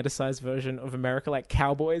insane romanticized version of America, like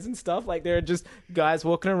cowboys and stuff. Like there are just guys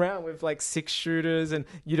walking around with like 6-shooters and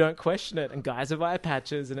you don't question it, and guys have eye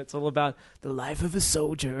patches, and it's all about the life of a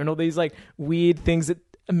soldier and all these like weird things that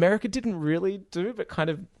America didn't really do but kind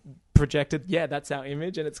of projected. Yeah, that's our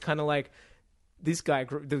image. And it's kind of like this guy,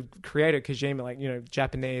 the creator Kojima, like,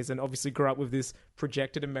 Japanese, and obviously grew up with this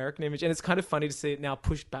projected American image, and it's kind of funny to see it now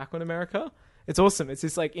pushed back on America. It's awesome. It's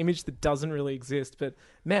this like image that doesn't really exist, but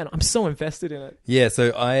man, I'm so invested in it. Yeah,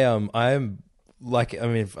 so I am like,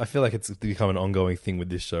 I feel like it's become an ongoing thing with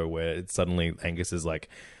this show where it's suddenly Angus is like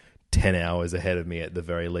 10 hours ahead of me at the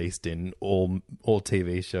very least in all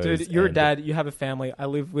TV shows. Dude, you're a dad, you have a family. I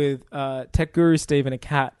live with tech guru Steve and a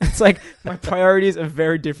cat. It's like my priorities are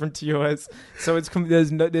very different to yours. So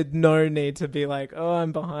there's no need to be like, oh,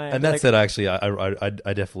 I'm behind. And that said, actually,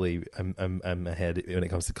 I definitely am ahead when it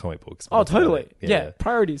comes to comic books. Oh, totally. Yeah,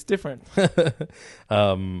 priorities different. I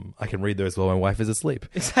can read those while my wife is asleep.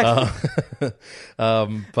 Exactly. But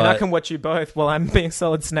and I can watch you both while I'm being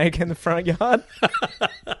Solid Snake in the front yard.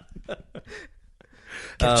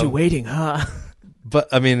 Kept you waiting, huh? But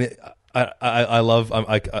I mean, I love.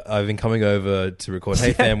 I've been coming over to record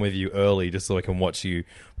Hey Fam with you early just so I can watch you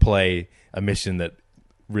play a mission that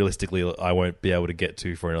realistically I won't be able to get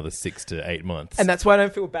to for another 6 to 8 months. And that's why I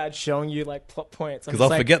don't feel bad showing you like plot points, because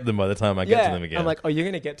I'll forget them by the time I get to them again. I'm like, oh, you're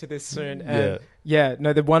gonna get to this soon. And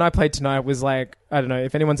no, the one I played tonight was like, I don't know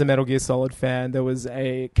if anyone's a Metal Gear Solid fan. There was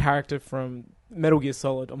a character from Metal Gear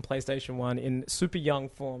Solid on PlayStation 1 in super young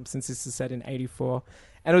form, since this is set in 84,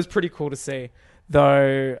 and it was pretty cool to see,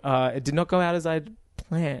 though it did not go out as I'd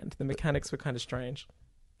planned. The mechanics were kind of strange.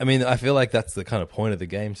 I mean, I feel like that's the kind of point of the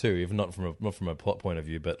game too, even not from a plot point of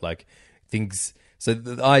view, but like things. So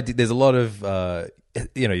there's a lot of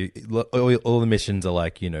all the missions are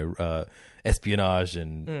like espionage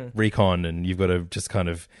and recon, and you've got to just kind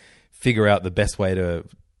of figure out the best way to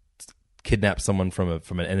kidnap someone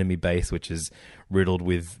from an enemy base, which is riddled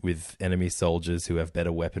with enemy soldiers who have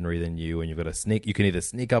better weaponry than you, and you've got to sneak. You can either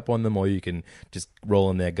sneak up on them, or you can just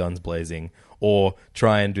roll in there guns blazing, or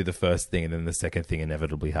try and do the first thing, and then the second thing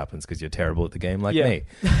inevitably happens because you're terrible at the game, like me.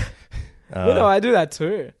 No, I do that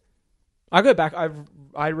too. I go back.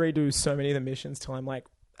 I redo so many of the missions till I'm like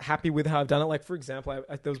happy with how I've done it. Like for example,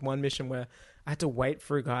 there was one mission where I had to wait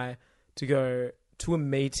for a guy to go to a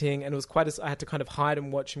meeting, and it was I had to kind of hide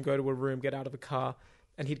and watch him go to a room, get out of a car,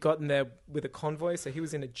 and he'd gotten there with a convoy, so he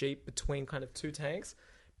was in a jeep between kind of two tanks.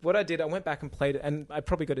 What I did, I went back and played it, and I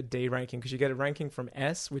probably got a D ranking, because you get a ranking from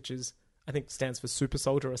S, which is, I think stands for Super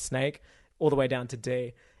Soldier or Snake, all the way down to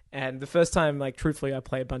D. And the first time, like truthfully, I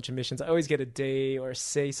play a bunch of missions, I always get a D or a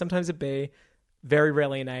C, sometimes a B, very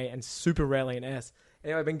rarely an A, and super rarely an S.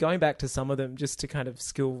 Anyway, I've been going back to some of them just to kind of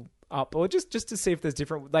skill up, or just to see if there's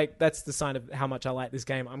different, like that's the sign of how much I like this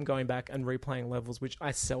game. I'm going back and replaying levels, which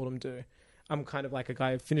I seldom do. I'm kind of like a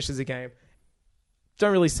guy who finishes a game,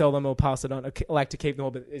 don't really sell them or pass it on. I like to keep them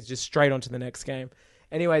all, but it's just straight on to the next game.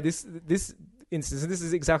 Anyway, this instance, and this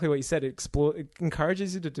is exactly what you said. It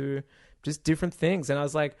encourages you to do just different things. And I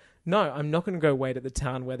was like, no, I'm not going to go wait at the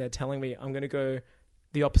town where they're telling me. I'm going to go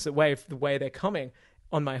the opposite way, the way they're coming,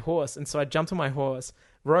 on my horse. And so I jumped on my horse,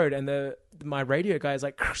 rode, and my radio guy is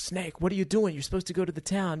like, Snake, what are you doing? You're supposed to go to the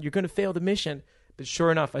town. You're going to fail the mission. But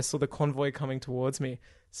sure enough, I saw the convoy coming towards me.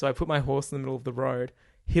 So I put my horse in the middle of the road,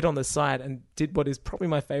 hit on the side, and did what is probably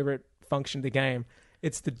my favorite function of the game.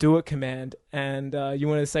 It's the do it command. And you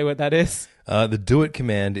want to say what that is? The do it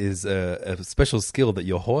command is a special skill that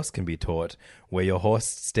your horse can be taught, where your horse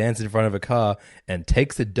stands in front of a car and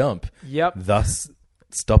takes a dump, Yep. thus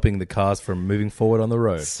stopping the cars from moving forward on the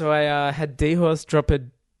road. So I had D-Horse drop a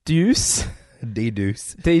deuce.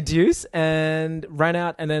 D-Deuce, and ran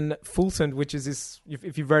out and then Fultoned, which is this,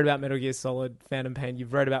 if you've read about Metal Gear Solid, Phantom Pain,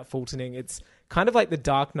 you've read about Fultoning. It's kind of like the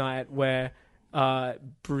Dark Knight where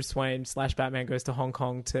Bruce Wayne / Batman goes to Hong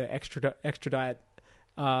Kong to extradite,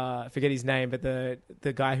 forget his name, but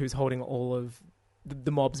the guy who's holding all of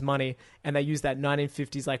the mob's money, and they use that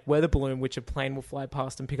 1950s like weather balloon, which a plane will fly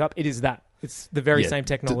past and pick up. It is that. It's the very same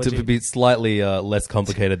technology. To be slightly less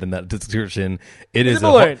complicated than that description, it's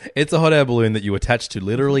a hot air balloon that you attach to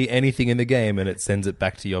literally anything in the game, and it sends it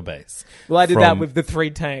back to your base. Well, I did that with the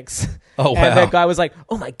 3 tanks. Oh, wow. And that guy was like,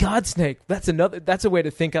 "Oh my God, Snake! That's a way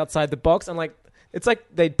to think outside the box." I'm like, it's like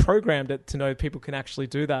they programmed it to know people can actually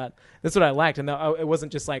do that. That's what I liked, and it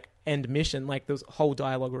wasn't just like end mission. Like there was a whole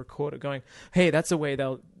dialogue recorded going, "Hey, that's a way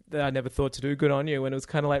that I never thought to do. Good on you." And it was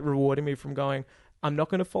kind of like rewarding me from going, "I'm not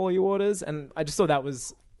going to follow your orders." And I just thought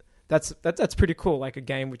that's pretty cool. Like a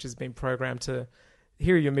game which has been programmed to,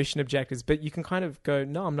 here are your mission objectives, but you can kind of go,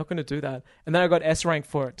 "No, I'm not going to do that." And then I got S rank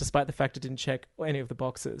for it, despite the fact it didn't check any of the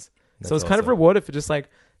boxes. So I was kind of rewarded for just like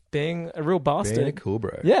being a real bastard. Being a cool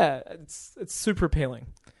bro. Yeah, it's super appealing.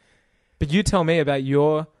 But you tell me about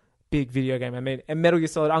your big video game. I mean, and Metal Gear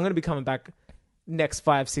Solid, I'm going to be coming back next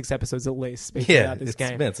 5-6 episodes at least speaking about this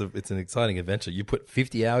game. Man, it's an exciting adventure. You put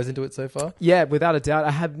 50 hours into it so far? Yeah, without a doubt.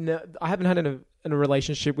 I haven't had a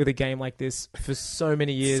relationship with a game like this for so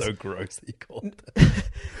many years. So gross that you called it.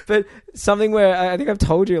 But something where I think I've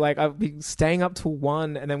told you, like I've been staying up till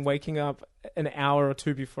 1 and then waking up an hour or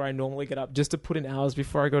 2 before I normally get up just to put in hours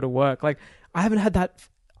before I go to work. Like I haven't had that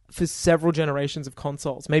for several generations of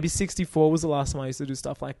consoles. Maybe 64 was the last time I used to do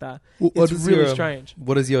stuff like that. It's really strange.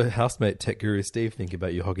 What does your housemate Tech Guru Steve think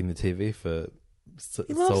about you hogging the TV for?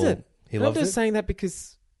 He loves it. He loves it. I'm just saying that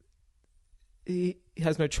because he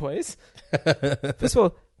has no choice. First of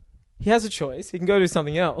all, he has a choice. He can go do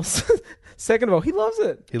something else. Second of all, he loves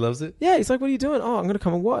it. He loves it? Yeah, he's like, "What are you doing?" "Oh, I'm going to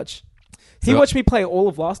come and watch." He watched me play all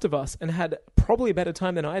of Last of Us and had probably a better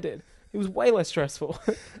time than I did. It was way less stressful.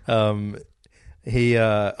 Me.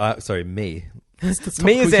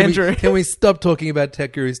 Me is Andrew. Can we stop talking about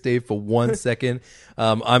Tech Guru Steve for 1 second?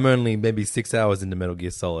 I'm only maybe 6 hours into Metal Gear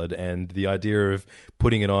Solid, and the idea of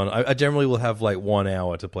putting it on, I generally will have like 1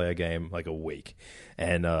 hour to play a game like a week,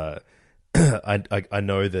 and I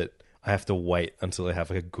know that I have to wait until I have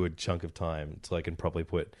like a good chunk of time until I can probably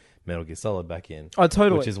put Metal Gear Solid back in. Oh,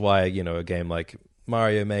 totally. Which is why, a game like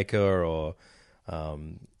Mario Maker or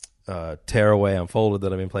Tearaway Unfolded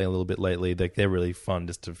that I've been playing a little bit lately, they're really fun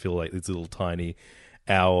just to feel like these little tiny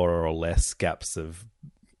hour or less gaps of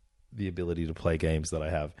the ability to play games that I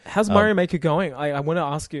have. How's Mario Maker going? I want to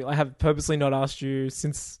ask you. I have purposely not asked you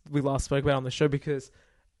since we last spoke about it on the show because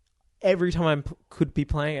every time I could be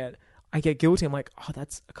playing it, I get guilty. I'm like, oh,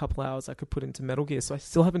 that's a couple hours I could put into Metal Gear, so I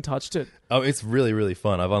still haven't touched it. Oh, it's really, really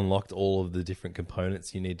fun. I've unlocked all of the different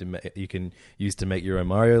components you can use to make your own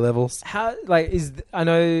Mario levels. How I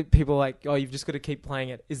know people are like, oh, you've just got to keep playing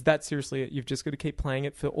it. Is that seriously it? You've just got to keep playing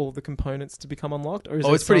it for all of the components to become unlocked, or is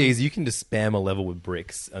it's pretty easy. You can just spam a level with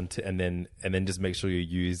bricks and then just make sure you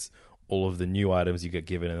use all of the new items you get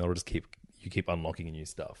given, and it'll just keep unlocking new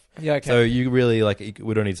stuff. Yeah, okay. So you really it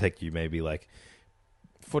would only take you maybe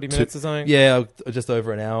 40 minutes or something? Yeah, just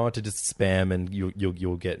over an hour to just spam, and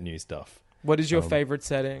you'll get new stuff. What is your favorite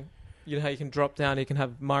setting? You know how you can drop down, you can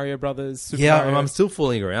have Mario Brothers, Super Mario. Mario. I'm still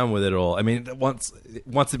fooling around with it all. I mean, once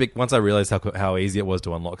I realized how easy it was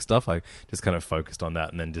to unlock stuff, I just kind of focused on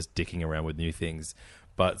that and then just dicking around with new things.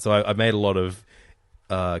 But so I made a lot of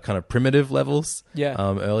kind of primitive levels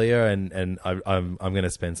earlier, and I'm going to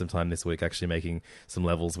spend some time this week actually making some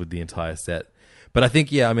levels with the entire set. But I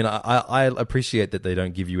think, I appreciate that they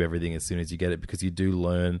don't give you everything as soon as you get it, because you do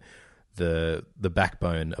learn the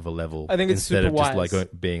backbone of a level. I think it's instead super of just wise.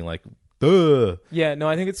 being like, duh. Yeah, no,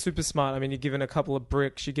 I think it's super smart. I mean, you're given a couple of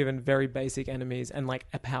bricks, you're given very basic enemies, and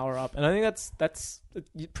a power up. And I think that's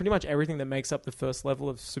pretty much everything that makes up the first level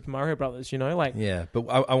of Super Mario Brothers. Yeah, but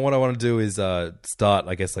what I want to do is start,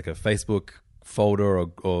 I guess, a Facebook folder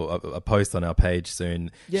or a post on our page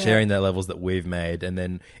soon, sharing their levels that we've made, and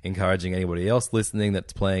then encouraging anybody else listening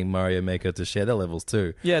that's playing Mario Maker to share their levels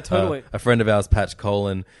too. Yeah, totally. A friend of ours, Patch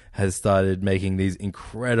Colin, has started making these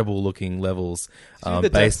incredible looking levels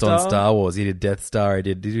based on Star Wars. He did Death Star.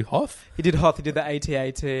 Did he do Hoth? He did Hoth. He did the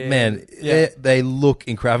AT-AT. Man, they look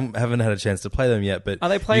incredible. I haven't had a chance to play them yet, but are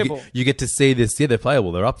they playable? You get to see this. Yeah, they're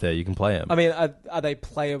playable. They're up there. You can play them. I mean, are they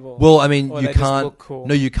playable? Well, I mean, or you they just can't. look cool?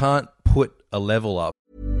 No, you can't put a level up.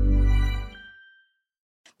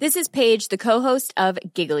 This is Paige, the co-host of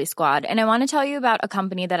Giggly Squad, and I want to tell you about a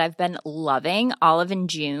company that I've been loving, Olive &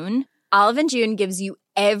 June. Olive & June gives you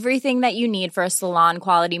everything that you need for a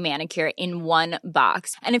salon-quality manicure in one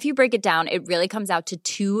box. And if you break it down, it really comes out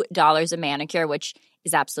to $2 a manicure, which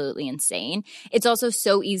is absolutely insane. It's also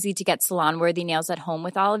so easy to get salon-worthy nails at home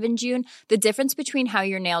with Olive & June. The difference between how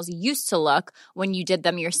your nails used to look when you did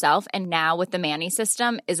them yourself and now with the Mani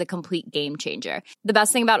system is a complete game changer. The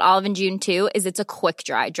best thing about Olive & June, too, is it's a quick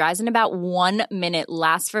dry. Dries in about 1 minute,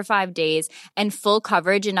 lasts for 5 days, and full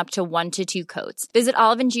coverage in up to 1 to 2 coats. Visit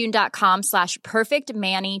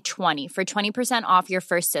oliveandjune.com/perfectmani20 for 20% off your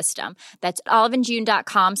first system. That's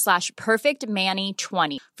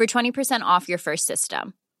oliveandjune.com/perfectmani20 for 20% off your first system.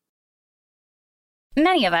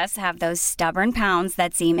 Many of us have those stubborn pounds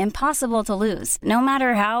that seem impossible to lose, no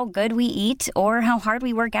matter how good we eat or how hard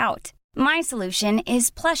we work out. My solution is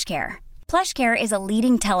PlushCare. PlushCare is a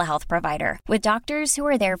leading telehealth provider with doctors who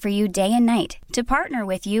are there for you day and night to partner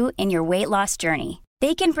with you in your weight loss journey.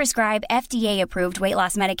 They can prescribe FDA-approved weight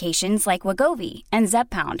loss medications like Wegovy and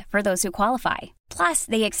Zepbound for those who qualify. Plus,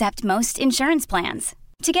 they accept most insurance plans.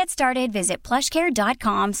 To get started, visit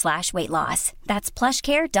plushcare.com/weightloss. That's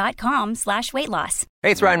plushcare.com/weightloss.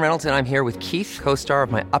 Hey, it's Ryan Reynolds, and I'm here with Keith, co-star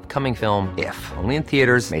of my upcoming film, If, only in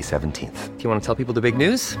theaters May 17th. Do you want to tell people the big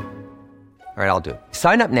news? All right, I'll do it.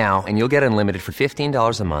 Sign up now and you'll get unlimited for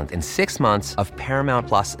 $15 a month and 6 months of Paramount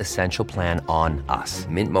Plus Essential Plan on us.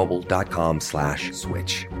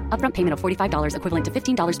 Mintmobile.com/switch. Upfront payment of $45 equivalent to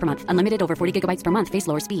 $15 per month. Unlimited over 40 gigabytes per month. Face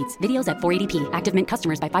lower speeds. Videos at 480p. Active Mint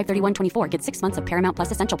customers by 531.24 get 6 months of Paramount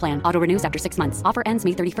Plus Essential Plan. Auto renews after 6 months. Offer ends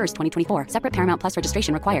May 31st, 2024. Separate Paramount Plus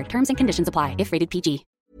registration required. Terms and conditions apply if rated PG.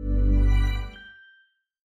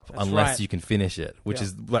 Unless you can finish it, which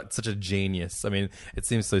is like such a genius. I mean, it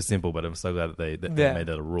seems so simple, but I'm so glad that they made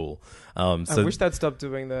that a rule. I wish they'd stop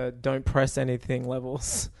doing the don't press anything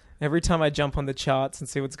levels. Every time I jump on the charts and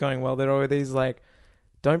see what's going well, there are these like,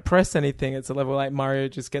 don't press anything. It's a level like Mario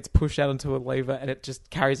just gets pushed out onto a lever and it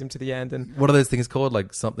just carries him to the end. And what are those things called?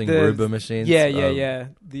 Like something Ruba machines? Yeah.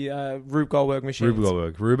 The Rube Goldberg machines.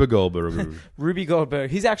 Ruby Goldberg. Ruby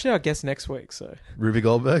Goldberg. He's actually our guest next week, so. Ruby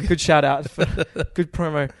Goldberg? Good shout out. Good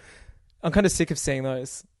promo. I'm kind of sick of seeing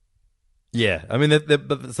those. Yeah, I mean,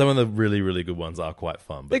 but some of the really, really good ones are quite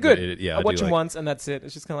fun. But they're good. I watch them once and that's it.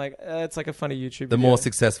 It's just kind of like, it's like a funny YouTube video. The more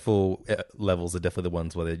successful levels are definitely the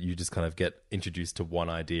ones where you just kind of get introduced to one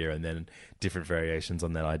idea and then different variations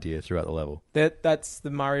on that idea throughout the level. That's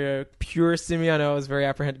the Mario purist in me. I know I was very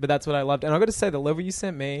apprehensive, but that's what I loved. And I've got to say, the level you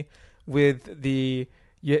sent me with you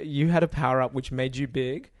had a power-up which made you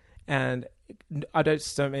big, and I don't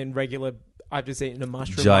mean regular, I've just eaten a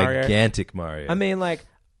mushroom Gigantic Mario. I mean, like,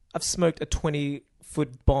 I've smoked a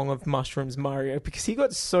 20-foot bong of mushrooms Mario because he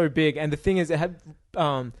got so big. And the thing is, it had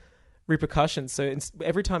repercussions. So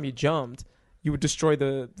every time you jumped, you would destroy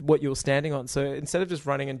what you were standing on. So instead of just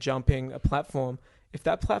running and jumping a platform, if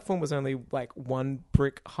that platform was only like 1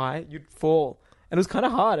 brick high, you'd fall. And it was kind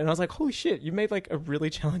of hard. And I was like, holy shit, you made like a really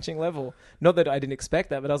challenging level. Not that I didn't expect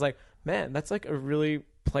that, but I was like, man, that's like a really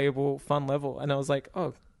playable, fun level. And I was like,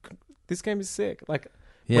 oh, this game is sick. Like,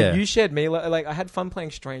 when you shared me, like I had fun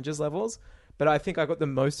playing Strangers levels, but I think I got the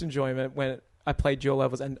most enjoyment when I played your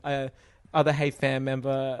levels. And other Hey Fam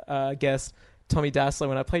member guest, Tommy Dassler,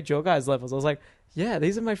 when I played your guys' levels, I was like, yeah,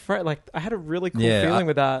 these are my friends. Like, I had a really cool feeling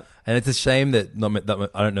with that. And it's a shame that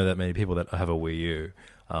I don't know that many people that have a Wii U.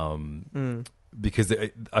 Because,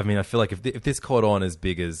 I mean, I feel like if this caught on as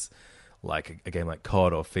big as like a game like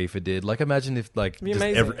COD or FIFA did, like imagine if like just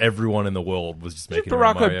everyone in the world was just making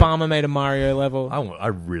Barack Mario. Obama made a Mario level. I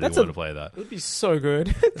really want to play that. It would be so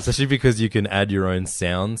good. Especially because you can add your own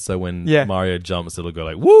sounds, so when Mario jumps, it'll go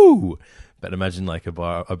like woo. But imagine like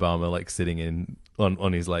Obama like sitting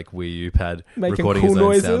on his like Wii U pad, making recording cool his own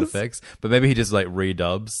noises. sound effects. But maybe he just like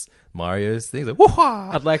redubs Mario's things like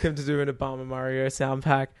woo-ha! I'd like him to do an Obama Mario sound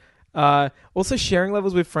pack. Also sharing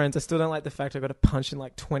levels with friends. I still don't like the fact I've got to punch in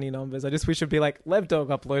like 20 numbers. I just wish it'd be like Levdog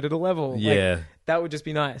uploaded a level. Yeah. Like, that would just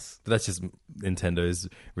be nice. But that's just Nintendo's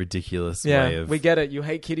ridiculous way of... we get it. You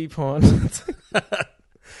hate kiddie porn.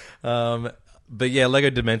 But yeah, Lego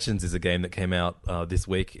Dimensions is a game that came out this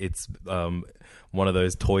week. It's one of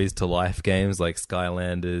those toys to life games like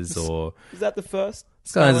Skylanders or... Is that the first?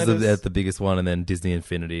 Skylanders is the biggest one, and then Disney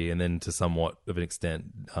Infinity, and then to somewhat of an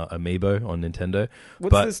extent Amiibo on Nintendo.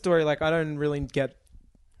 What's the story like? I don't really get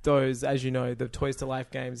those, as you know, the toys to life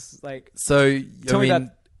games. Like, so tell me about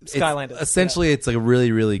Skylanders. Essentially, it's like a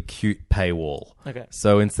really, really cute paywall. Okay.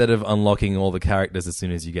 So instead of unlocking all the characters as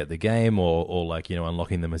soon as you get the game, or like, you know,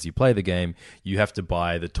 unlocking them as you play the game, you have to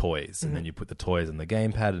buy the toys, and then you put the toys in the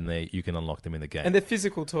gamepad, and you can unlock them in the game. And they're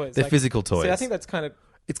physical toys. They're physical toys. See, I think that's kind of...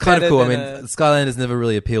 It's kind of cool. I mean, Skylanders never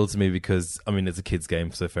really appealed to me because, I mean, it's a kid's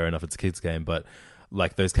game, so fair enough, it's a kid's game, but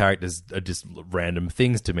like those characters are just random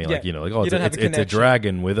things to me. Like, you know, like, oh, it's a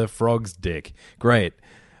dragon with a frog's dick. Great.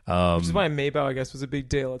 Which is why Amiibo, I guess, was a big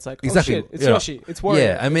deal. It's like, exactly. Oh shit, it's Yoshi, it's Wario.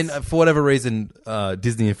 Yeah, I mean, for whatever reason,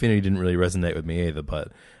 Disney Infinity didn't really resonate with me either,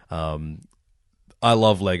 but I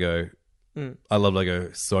love Lego. I love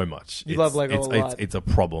Lego so much. You love Lego a lot. It's a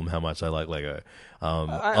problem how much I like Lego.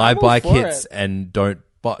 I buy kits and don't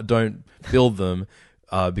build them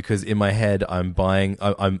because in my head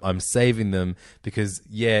I'm saving them because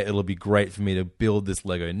it'll be great for me to build this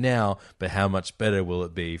Lego now, but how much better will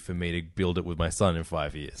it be for me to build it with my son in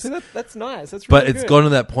 5 years? So that's nice. That's really but it's good. Gotten to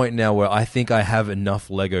that point now where I think I have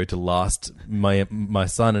enough Lego to last my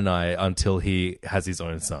son and I until he has his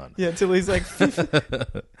own son. Yeah, until he's like 50.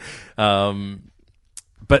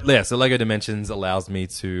 But yeah, so Lego Dimensions allows me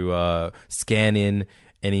to scan in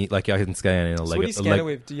any, like, I can scan in a Lego. So what do you scan it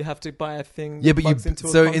with? Do you have to buy a thing? Yeah, that but plugs into a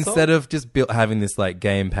so console? instead of just having this like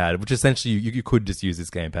gamepad, which essentially you could just use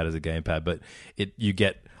this gamepad as a gamepad, but you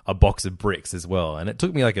get a box of bricks as well, and it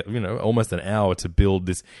took me like almost an hour to build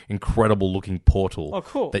this incredible looking portal. Oh,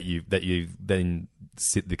 cool! That you then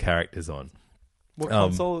sit the characters on. What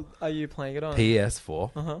console are you playing it on?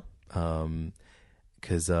 PS4.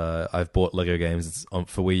 Because I've bought Lego games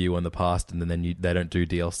for Wii U in the past, and then they don't do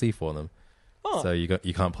DLC for them. Oh. So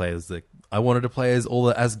you can't play as I wanted to play as all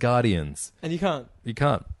the Asgardians. And you can't. You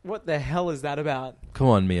can't. What the hell is that about? Come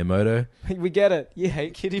on, Miyamoto. We get it. You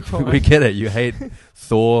hate Kitty Pryde. We get it. You hate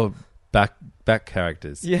Thor back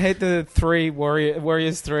characters. You hate the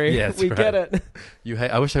Warriors 3. Yeah, we right. get it. You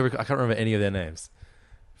hate. I can't remember any of their names.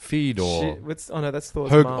 Fedor. Shit. Oh no, that's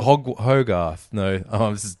Thor's mom. Hogarth. No.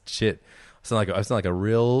 Oh, this is shit. I sound like a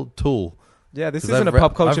real tool. Yeah, this isn't a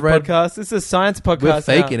pop culture podcast. This is a science podcast. We're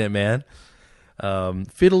faking it, man.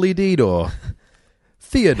 Fiddly Deedor.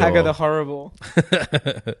 Theodore. Hagar the Horrible.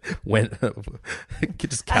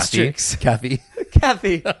 Just Kathy.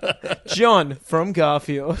 Kathy. John from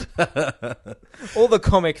Garfield. All the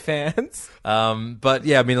comic fans. But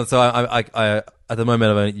yeah, I mean, so I at the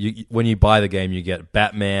moment, when you buy the game, you get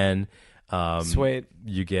Batman. Sweet.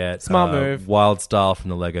 You get Smart move. Wildstyle from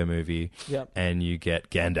the Lego Movie. Yep. And you get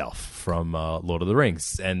Gandalf from Lord of the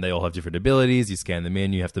Rings. And they all have different abilities. You scan them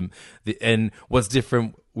in. You have to... and what's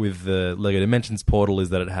different with the Lego Dimensions portal is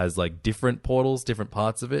that it has like different portals, different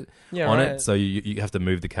parts of it on it. So you have to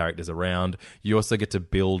move the characters around. You also get to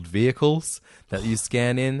build vehicles that you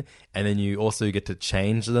scan in. And then you also get to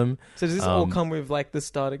change them. So does this all come with like the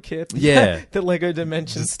starter kit? Yeah. The Lego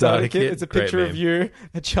Dimensions starter kit. It's a picture of you,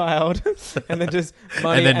 a child, and then just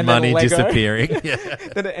money, and then money Lego. disappearing. Yeah.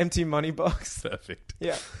 Then an empty money box. Perfect.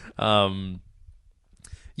 Yeah.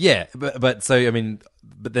 Yeah, but so I mean,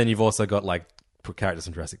 but then you've also got like characters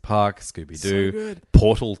from Jurassic Park, Scooby-Doo, So good.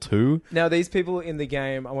 Portal 2. Now these people in the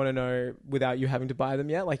game, I want to know without you having to buy them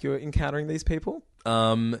yet, like you're encountering these people?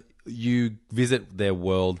 You visit their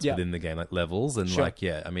worlds within the game, like levels, and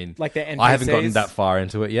I mean, like their NPCs? I haven't gotten that far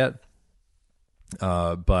into it yet,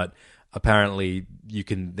 but apparently you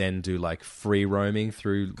can then do like free roaming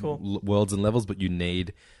through worlds and levels, but you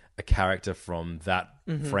need a character from that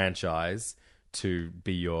franchise to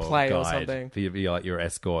be your Play guide, or something. be like your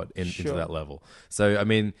escort into that level. So I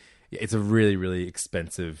mean, it's a really, really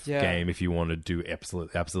expensive game if you want to do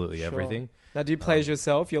absolutely everything. Now, do you play as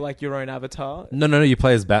yourself? You're like your own avatar? No. You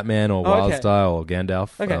play as Batman or Wildstyle or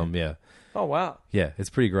Gandalf. Okay. Yeah. Oh, wow. Yeah, it's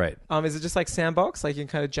pretty great. Is it just like sandbox? Like you can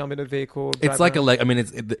kind of jump in a vehicle? It's like I mean,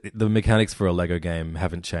 the mechanics for a Lego game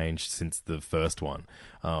haven't changed since the first one.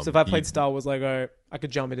 So if I played Star Wars Lego, I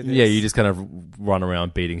could jump into this. Yeah, you just kind of run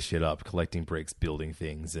around beating shit up, collecting bricks, building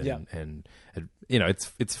things, and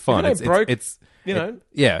it's fun. Even though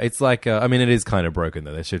it's like I mean, it is kind of broken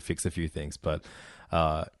though. They should fix a few things, but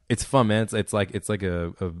it's fun, man. It's like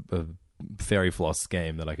a fairy floss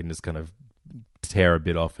game that I can just kind of tear a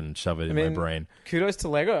bit off and shove it in my brain. Kudos to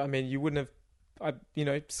Lego. I mean, you wouldn't have,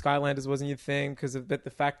 Skylanders wasn't your thing because of the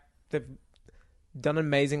fact that done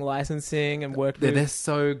amazing licensing and worked They're with.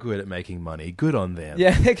 so good at making money. Good on them.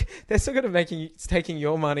 Yeah, they're so good at taking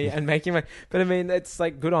your money and making money. But I mean, it's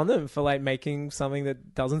like good on them for like making something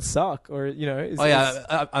that doesn't suck, or is,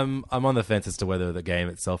 I'm on the fence as to whether the game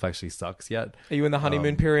itself actually sucks yet. Are you in the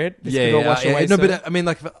honeymoon period? This Yeah, could all wash away no, soon. but I mean,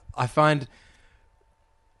 like, I find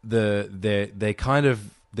they're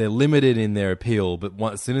limited in their appeal, but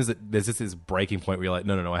as soon as there's just this breaking point where you're like,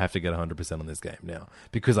 no, I have to get 100% on this game now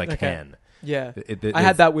because I can. Yeah, I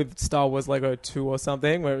had that with Star Wars Lego 2 or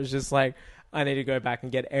something, where it was just like, I need to go back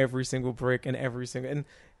and get every single brick and and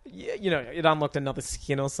it unlocked another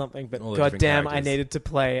skin or something. But goddamn, I needed to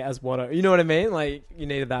play as Watto. You know what I mean? Like, you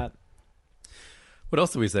needed that. What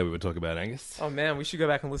else did we say we would talk about, Angus? Oh man, we should go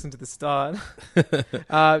back and listen to the start.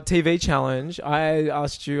 TV challenge. I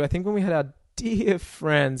asked you, I think when we had our dear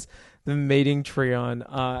friends, the meeting Trion,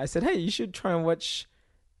 I said, hey, you should try and watch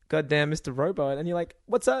goddamn Mr. Robot. And you're like,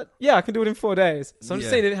 what's that? Yeah, I can do it in 4 days. So I'm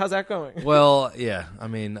just saying, how's that going? Well, yeah. I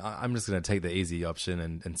mean, I'm just going to take the easy option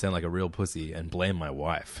and sound like a real pussy and blame my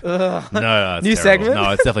wife. No, it's new terrible. segment?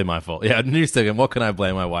 No, it's definitely my fault. Yeah, new segment. What can I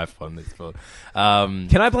blame my wife on this for?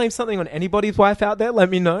 Can I blame something on anybody's wife out there? Let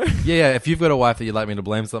me know. Yeah. If you've got a wife that you'd like me to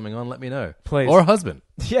blame something on, let me know. Please. Or a husband.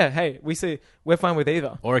 Yeah, hey, we're fine with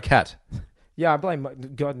either. Or a cat. Yeah,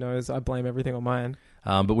 God knows, I blame everything on mine.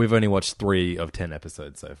 But we've only watched 3 of 10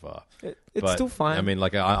 episodes so far. It's still fine. I mean,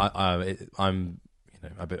 like I've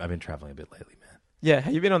been traveling a bit lately, man. Yeah,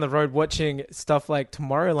 have you been on the road watching stuff like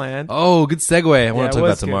Tomorrowland? Oh, good segue. I want to talk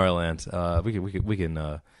about good. Tomorrowland. We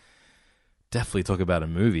can definitely talk about a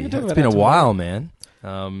movie. talk It's about been a that while, man.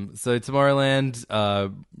 So Tomorrowland,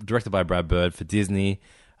 directed by Brad Bird for Disney.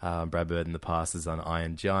 Brad Bird in the past has done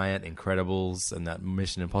Iron Giant, Incredibles, and that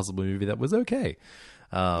Mission Impossible movie that was okay.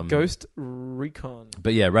 Ghost Recon.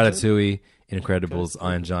 But yeah, Ratatouille, Incredibles,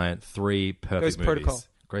 Iron Giant, 3 perfect Ghost movies. Protocol.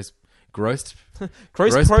 Gross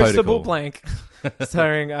Prostable Protocol. Blank.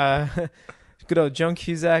 Starring good old John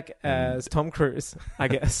Cusack as Tom Cruise, I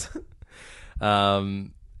guess.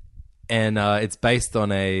 And it's based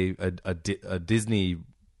on a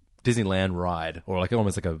Disneyland ride, or like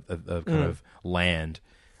almost like a kind of land.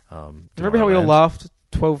 Remember how we all laughed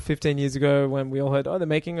 12, 15 years ago when we all heard, they're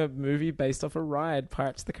making a movie based off a ride,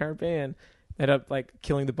 Pirates of the Caribbean. They ended up like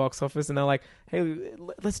killing the box office, and they're like, hey,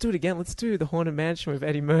 let's do it again. Let's do The Haunted Mansion with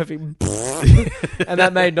Eddie Murphy. And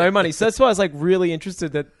that made no money. So that's why I was like really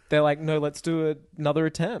interested that they're like, no, let's do another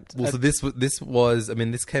attempt. Well, so this was, I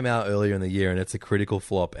mean, this came out earlier in the year, and it's a critical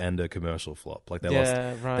flop and a commercial flop. Like they lost,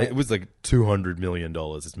 right. It was like $200 million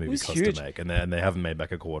this movie cost huge. to make, and they haven't made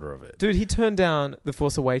back a quarter of it. Dude, he turned down The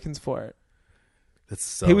Force Awakens for it. That's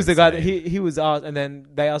so he was the guy that insane. he was asked, and then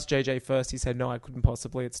they asked JJ first. He said, no, I couldn't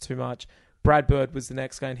possibly. It's too much. Brad Bird was the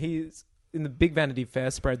next guy, and he's in the big Vanity Fair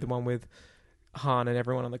spread, the one with Han and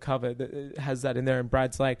everyone on the cover that has that in there. And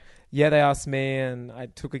Brad's like, yeah, they asked me, and I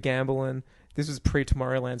took a gamble, and this was pre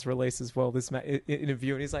Tomorrowland's release as well. This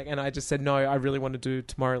interview, and he's like, and I just said, no, I really want to do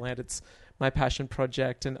Tomorrowland. It's my passion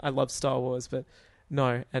project, and I love Star Wars, but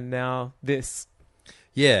no. And now this.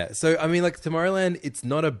 Yeah, so I mean, like Tomorrowland, it's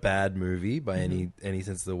not a bad movie by any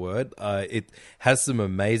sense of the word. It has some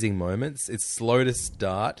amazing moments. It's slow to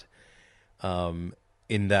start,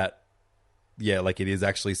 in that, yeah, like it is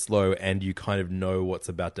actually slow, and you kind of know what's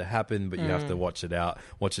about to happen, but you have to watch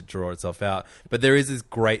it draw itself out. But there is this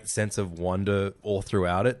great sense of wonder all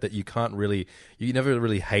throughout it that you never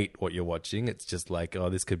really hate what you're watching. It's just like, oh,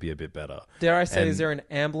 this could be a bit better. Dare I say, is there an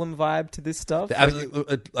emblem vibe to this stuff?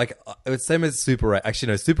 Like it's same as Super 8.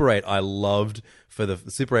 Actually, no, Super 8 I loved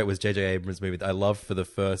Super 8 was J.J. Abrams' movie that I loved for the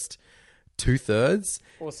first 2/3,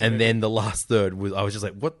 and then the last third I was just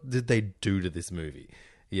like, what did they do to this movie?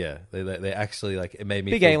 Yeah, they actually, like, it made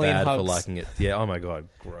me Big feel alien bad hugs. for liking it. Yeah, oh my god,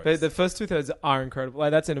 gross. But the first 2/3 are incredible.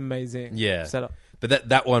 Like, that's an amazing setup. But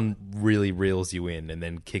that one really reels you in and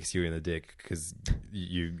then kicks you in the dick because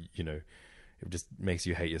you know it just makes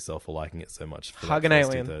you hate yourself for liking it so much. For Hug an first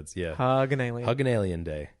alien. 2/3. Yeah, Hug an alien. Hug an alien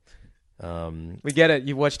day. We get it.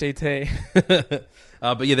 You watched E.T.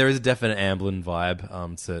 But yeah, there is a definite Amblin vibe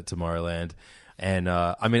to Tomorrowland. And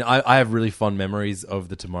I mean, I have really fond memories of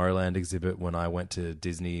the Tomorrowland exhibit when I went to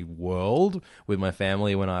Disney World with my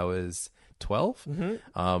family when I was 12.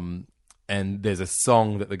 And there's a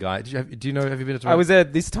song that the guy... Have you been to Tomorrowland? I was there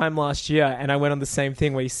this time last year, and I went on the same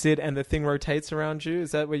thing where you sit and the thing rotates around you.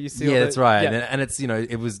 Is that where you see all Yeah, that's right. Yeah. And it's,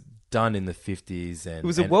 it was done in the 50s. And It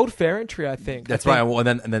was a World Fair entry, I think. That's right. Well,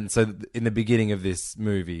 and then so in the beginning of this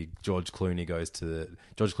movie, George Clooney's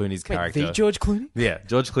character. The George Clooney? Yeah,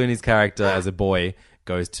 George Clooney's character as a boy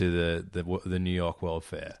goes to the New York World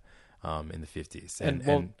Fair in the 50s. And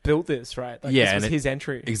Walt built this, right? Like, yeah, this was his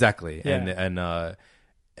entry. Exactly. Yeah.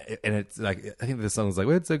 and it's like, I think the song's like,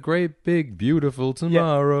 well, it's a great big beautiful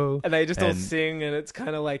tomorrow, and they just all sing, and it's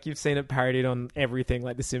kind of like you've seen it parodied on everything,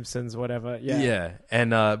 like The Simpsons, whatever. Yeah,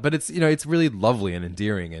 and but it's it's really lovely and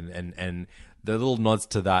endearing, and the little nods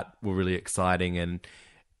to that were really exciting, and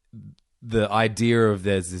the idea of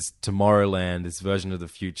there's this Tomorrowland, this version of the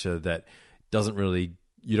future that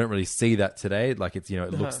you don't really see that today. Like it's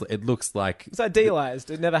it looks like it's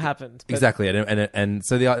idealized. It never happened. Exactly, and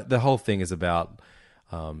so the whole thing is about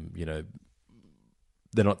they're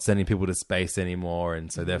not sending people to space anymore,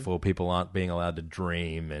 and so therefore people aren't being allowed to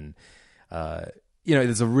dream, and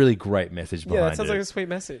there's a really great message behind it. Yeah, that sounds like a sweet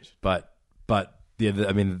message. But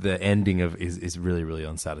the ending is really, really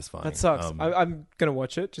unsatisfying. That sucks. I'm gonna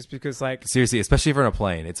watch it just because, like, seriously, especially if you're on a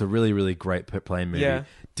plane, it's a really, really great plane movie. Yeah.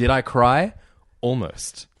 Did I cry?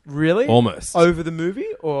 Almost. Really? Almost. Over the movie,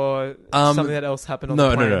 or something that else happened on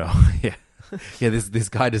the plane? No. Yeah. This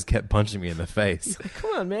guy just kept punching me in the face. Like,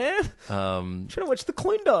 come on, man. Trying to watch the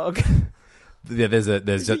Clune Dog. Yeah,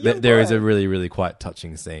 there is a really, really quite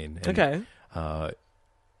touching scene. And, okay.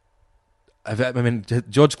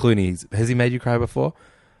 George Clooney, has he made you cry before?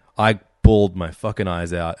 I bawled my fucking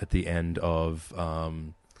eyes out at the end of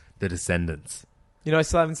The Descendants. I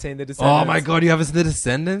still haven't seen The Descendants. Oh my god, you haven't seen The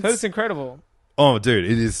Descendants? That's incredible. Oh, dude,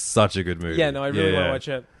 it is such a good movie. Yeah, no, I really want to watch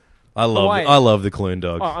it. I love the Clune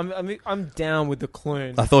Dog. Oh, I'm down with the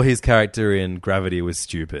Clune. I thought his character in Gravity was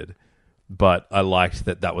stupid, but I liked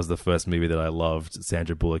that was the first movie that I loved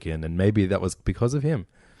Sandra Bullock in, and maybe that was because of him.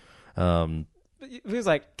 It was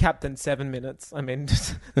like Captain 7 Minutes. I mean,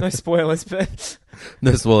 no spoilers, but...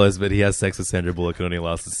 No spoilers, but he has sex with Sandra Bullock and only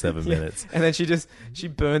lasts 7 minutes. And then she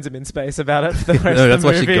burns him in space about it for the rest No, of the that's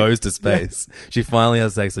why movie. she goes to space. Yeah. She finally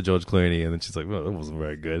has sex with George Clooney, and then she's like, well, that wasn't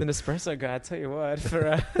very good. The Nespresso guy, I tell you what,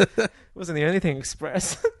 it wasn't the only thing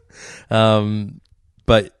express.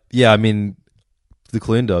 But, yeah, I mean... The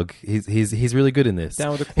Clune Dog, he's really good in this.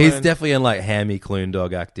 Down with the Clune. He's definitely in like hammy Clune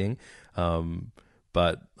Dog acting.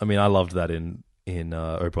 But I mean, I loved that in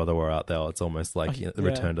Oh Brother Where Art Thou. It's almost like the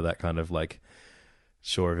return to that kind of like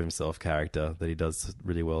sure of himself character that he does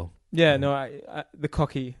really well. Yeah, no, the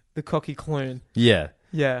cocky Clune. Yeah.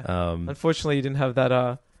 Unfortunately, you didn't have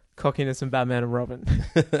that cockiness in Batman and Robin.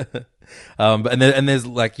 And there's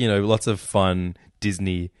like lots of fun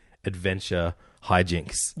Disney adventure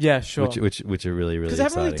hijinks. Yeah, sure. Which are really, really exciting. Because I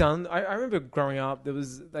haven't really done... I remember growing up, there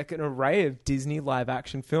was like an array of Disney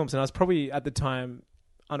live-action films, and I was probably, at the time,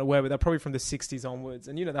 unaware, but they're probably from the 60s onwards.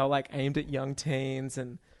 And, they were like aimed at young teens,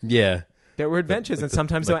 and... Yeah. There were adventures, and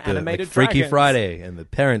sometimes they were animated Freaky dragons. Friday and The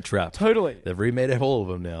Parent Trap. Totally. They've remade all of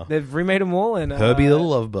them now. They've remade them all, and... Herbie the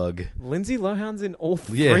Love Bug. Lindsay Lohan's in all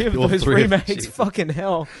three of all those three remakes. Fucking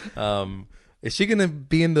hell. Is she going to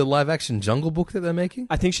be in the live-action Jungle Book that they're making?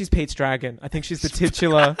 I think she's Pete's dragon. I think she's the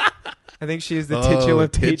titular... I think she's the titular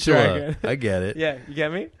Pete Dragon. I get it. Yeah, you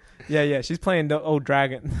get me? Yeah. She's playing the old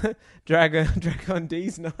dragon. Dragon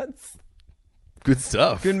D's nuts. Good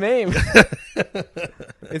stuff. Good meme.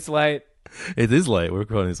 It's late. It is late. We're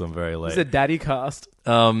recording this one very late. It's a daddy cast.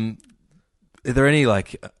 Are there any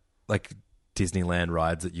like Disneyland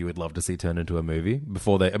rides that you would love to see turned into a movie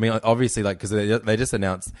before they... I mean, obviously, like, because they just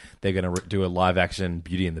announced they're going to do a live-action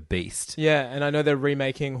Beauty and the Beast. Yeah, and I know they're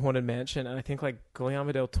remaking Haunted Mansion, and I think, like,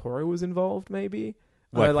 Guillermo del Toro was involved, maybe?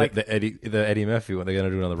 Like the Eddie Murphy one, they're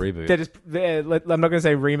going to do another reboot. I'm not going to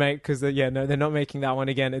say remake, because, they're not making that one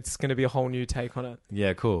again. It's going to be a whole new take on it.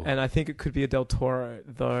 Yeah, cool. And I think it could be a del Toro,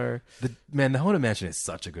 though. The Haunted Mansion is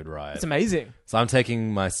such a good ride. It's amazing. So I'm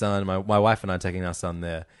taking my son, my wife and I are taking our son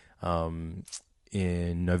there.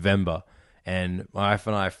 In November, and my wife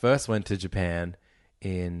and I first went to Japan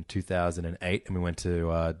in 2008, and we went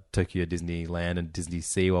to Tokyo Disneyland and Disney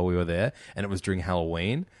Sea while we were there, and it was during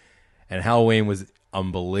Halloween, and Halloween was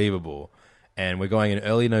unbelievable. And we're going in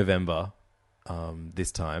early November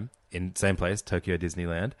this time in same place, Tokyo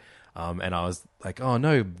Disneyland, and I was like, oh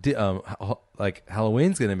no, like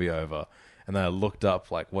Halloween's gonna be over. And then I looked up,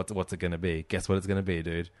 like, what's it going to be? Guess what it's going to be,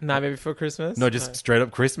 dude? Nightmare Before Christmas? No, just straight up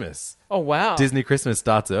Christmas. Oh, wow. Disney Christmas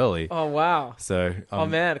starts early. Oh, wow. So, oh,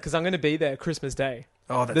 man, because I'm going to be there Christmas Day.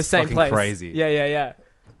 Oh, that's the same fucking place. Crazy. Yeah.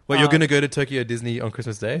 Well, you're going to go to Tokyo Disney on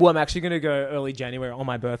Christmas Day? Well, I'm actually going to go early January on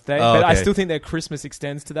my birthday. Oh, but okay. I still think their Christmas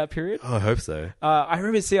extends to that period. Oh, I hope so. I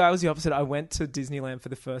remember, I was the opposite. I went to Disneyland for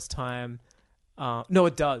the first time. No,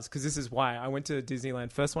 it does, because this is why. I went to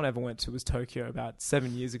Disneyland. First one I ever went to was Tokyo about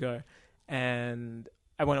 7 years ago. And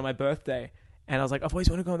I went on my birthday, and I was like, I've always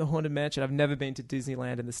wanted to go on the Haunted Mansion. I've never been to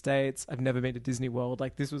Disneyland in the States. I've never been to Disney World.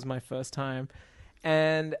 Like, this was my first time.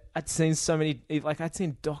 And I'd seen so many, like, I'd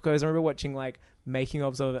seen docos. I remember watching, like, making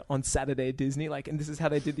ofs of it on Saturday at Disney, like, and this is how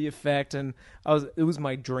they did the effect, and it was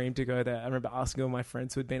my dream to go there. I remember asking all my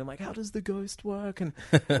friends who had been, I'm like, how does the ghost work? And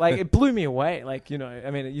like, it blew me away. Like, you know, I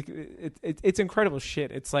mean, it's incredible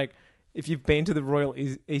shit. It's like, if you've been to the Royal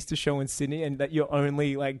Easter Show in Sydney and that your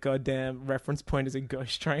only like goddamn reference point is a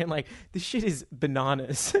ghost train, like, this shit is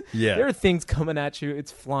bananas. Yeah. There are things coming at you.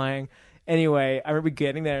 It's flying. Anyway, I remember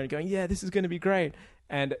getting there and going, yeah, this is going to be great.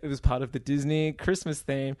 And it was part of the Disney Christmas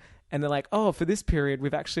theme. And they're like, oh, for this period,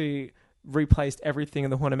 we've actually replaced everything in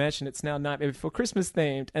the Haunted Mansion. It's now Nightmare Before Christmas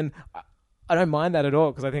themed. And I don't mind that at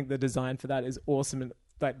all because I think the design for that is awesome. And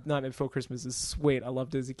like Nightmare Before Christmas is sweet. I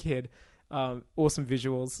loved it as a kid. Awesome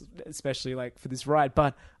visuals, especially like for this ride.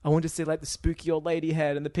 But I wanted to see like the spooky old lady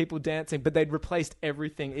head and the people dancing, but they'd replaced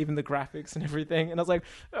everything, even the graphics and everything. And I was like,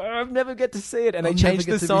 oh, I never get to see it. And they changed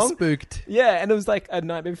the song. Be spooked. Yeah, and it was like a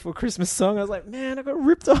Nightmare Before Christmas song. I was like, man, I got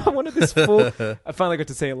ripped off. I wanted this full. I finally got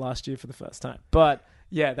to see it last year for the first time. But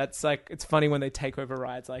yeah, that's like, it's funny when they take over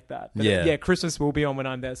rides like that. But yeah, Christmas will be on when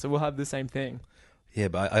I'm there, so we'll have the same thing. Yeah,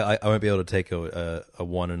 but I won't be able to take a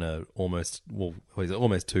 1 and a almost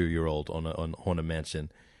 2-year-old on Haunted Mansion.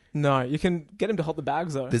 No, you can get him to hold the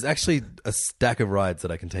bags though. There's actually a stack of rides that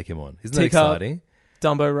I can take him on. Isn't that Teacup, exciting?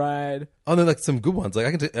 Dumbo ride. Oh no, like some good ones. Like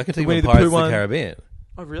I can take him Winnie on the Pirates Pooh of the one. Caribbean.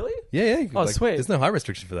 Oh really? Yeah. Oh, like, sweet. There's no height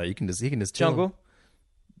restriction for that. He can just chill. Jungle.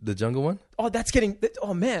 The jungle one. Oh, that's getting.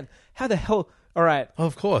 Oh man, how the hell? All right, Oh,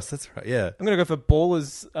 of course, that's right. Yeah. I'm gonna go for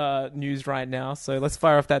Ballers news right now. So let's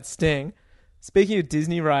fire off that sting. Speaking of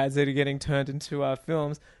Disney rides that are getting turned into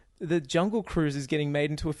films, the Jungle Cruise is getting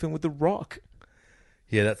made into a film with The Rock.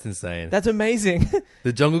 Yeah, that's insane. That's amazing.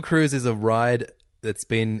 The Jungle Cruise is a ride that's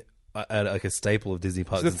been like a staple of Disney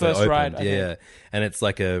parks It's since the they first opened. ride, I yeah, think. and it's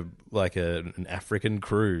like an African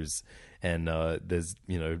cruise, and there's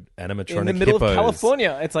animatronic In the middle hippos, of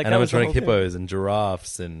California. It's like that was the animatronic whole thing. hippos and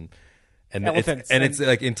giraffes and Elephants. It's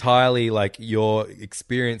like entirely like your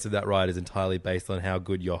experience of that ride is entirely based on how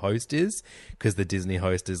good your host is, because the Disney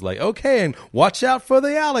host is like, okay, and watch out for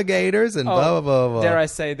the alligators and blah blah blah blah. Dare I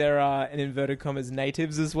say there are, in inverted commas,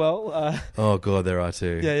 natives as well. Oh god, there are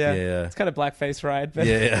too. Yeah. It's kind of blackface ride. But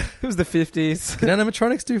Yeah. It was the 50s. Can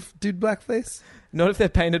animatronics do blackface? Not if they're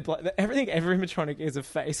painted black. Every animatronic is a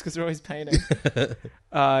face because they're always painting.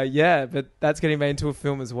 Yeah, but that's getting made into a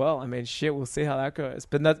film as well. I mean, shit, we'll see how that goes.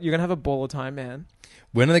 But you're going to have a ball of time, man.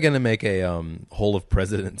 When are they going to make a Hall of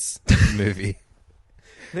Presidents movie?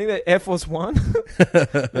 I think that Air Force One,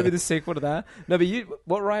 maybe the sequel to that. No, but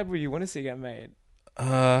what ride would you want to see get made?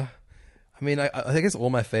 I mean, I guess all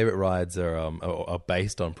my favorite rides are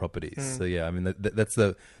based on properties. So yeah, I mean, that's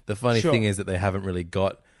the funny Sure. thing is that they haven't really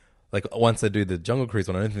got, like, once they do the Jungle Cruise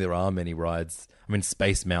one, I don't think there are many rides. I mean,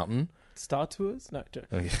 Space Mountain. Star Tours? No, joke.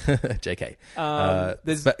 JK.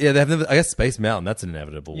 There's- they have never, I guess Space Mountain, that's an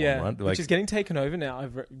inevitable Yeah, one, right? which is getting taken over now.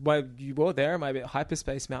 Well, you were there, maybe at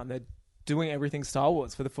Hyperspace Mountain. They're doing everything Star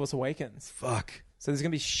Wars for The Force Awakens. fuck. So there's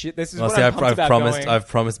gonna be shit. This is Well, what see, I'm pumped about going. I've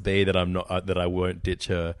promised B that I'm not that I won't ditch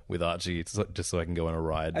her with Archie just so I can go on a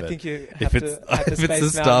ride. I But think you if have it's to have if the it's a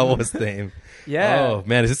Space Star Mountain. Wars theme, Yeah. Oh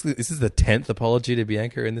man, this is the 10th apology to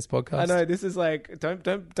Bianca in this podcast. I know this is like don't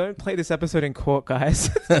play this episode in court,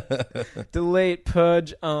 guys. Delete,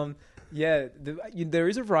 purge. There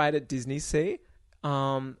is a ride at Disney Sea.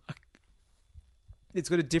 It's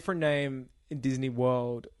got a different name in Disney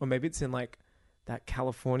World, or maybe it's in like that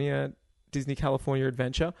Disney California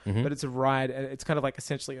Adventure. Mm-hmm. But it's a ride, and it's kind of like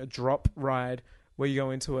essentially a drop ride where you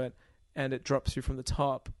go into it and it drops you from the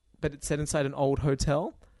top. But it's set inside an old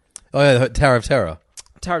hotel. Oh yeah, the Tower of Terror.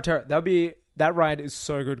 Tower of Terror. That ride is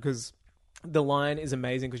so good because the line is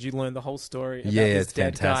amazing because you learn the whole story about this it's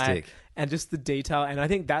dead fantastic. guy and just the detail. And I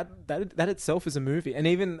think that itself is a movie. And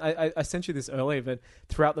even I sent you this earlier, but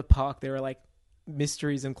throughout the park there are like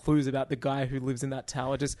mysteries and clues about the guy who lives in that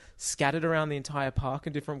tower just scattered around the entire park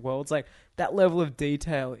in different worlds. Like that level of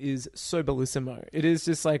detail is so bellissimo. It is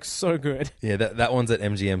just like so good. Yeah, that one's at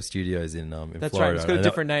MGM Studios in That's Florida. right. It's got a And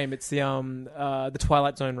different name. It's the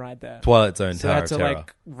Twilight Zone ride there. Twilight Zone So Tower they of had to Terror.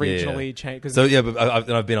 like regionally change. 'Cause So yeah, but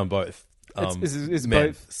I've been on both. Is man,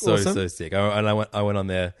 both so awesome? sick. I went on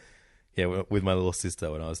there, yeah, with my little sister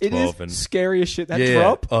when I was 12. It is and scary as shit. That yeah,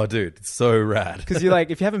 drop. Oh, dude, it's so rad. Because you're like,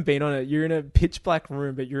 if you haven't been on it, you're in a pitch black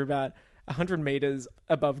room, but you're about 100 meters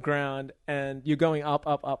above ground, and you're going up,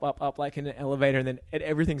 like in an elevator, and then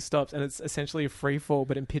everything stops, and it's essentially a free fall,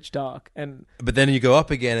 but in pitch dark, and But then you go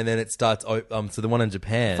up again, and then it starts. So the one in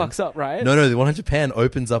Japan fucks up, right? No, the one in Japan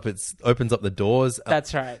opens up the doors.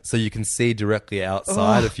 That's right. So you can see directly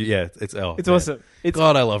outside. Oh. It's It's man. awesome.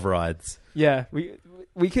 God, I love rides. Yeah,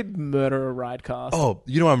 we could murder a ride cast. Oh,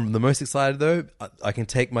 you know what I'm the most excited though? I can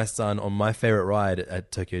take my son on my favorite ride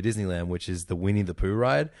at Tokyo Disneyland, which is the Winnie the Pooh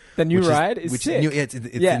ride. The new ride is sick. It's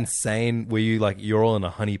insane. Where you're all in a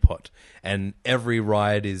honey pot, and every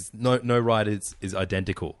ride is no ride is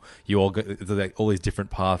identical. You all go like all these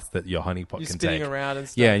different paths that your honey pot can spinning take around and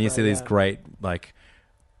stuff. Yeah, and you see these great like.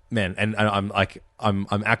 Man, and I'm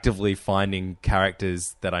actively finding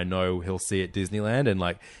characters that I know he'll see at Disneyland and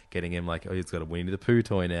like getting him like, oh, he's got a Winnie the Pooh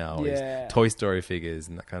toy now, or his Toy Story figures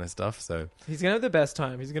and that kind of stuff. So he's gonna have the best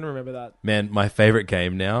time. He's gonna remember that. Man, my favorite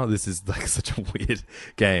game now. This is like such a weird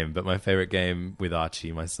game, but my favorite game with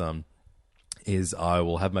Archie, my son, is I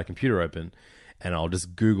will have my computer open and I'll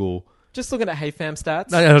just Google. Just looking at Hey Fam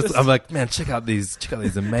stats. I'm like, man, check out these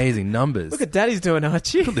amazing numbers. Look at Daddy's doing,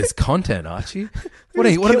 Archie. Look at this content, Archie.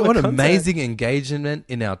 What amazing engagement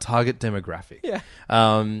in our target demographic. Yeah.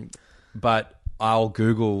 But I'll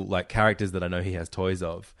Google like characters that I know he has toys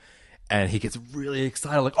of, and he gets really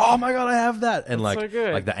excited, like, oh my god, I have that, and That's like so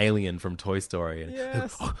good. like the alien from Toy Story, and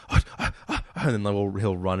Yes. and then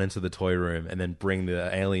he'll run into the toy room and then bring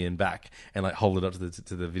the alien back and like hold it up to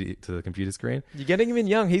the computer screen. You're getting him in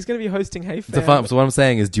young. He's going to be hosting Hey Fam. It's fun. So what I'm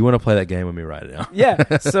saying is, do you want to play that game with me right now?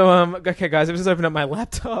 Yeah. So okay, guys, I've just opened up my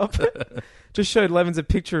laptop. Just showed Levins a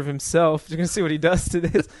picture of himself. You're going to see what he does to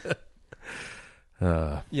this.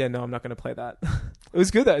 Yeah, no, I'm not going to play that. It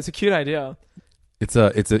was good though. It's a cute idea. It's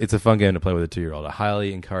a fun game to play with a 2-year-old. I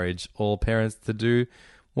highly encourage all parents to do.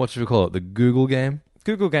 What should we call it? The Google game.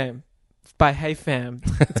 Google game by Hey Fam.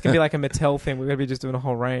 It's gonna be like a Mattel thing. We're gonna be just doing a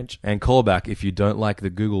whole range. And callback, if you don't like the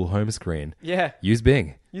Google home screen, Yeah. use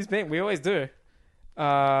Bing. Use Bing. We always do.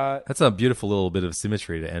 That's a beautiful little bit of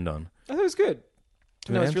symmetry to end on. I thought it was good.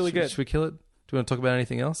 No, it's really good. Should we kill it? Do you want to talk about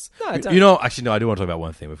anything else? No, I don't. You know, actually, no. I do want to talk about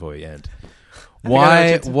one thing before we end. I know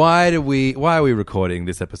what you're Why are we recording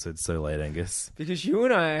this episode so late, Angus? Because you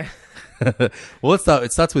and I. Well, let's start.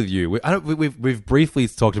 It starts with you. We've briefly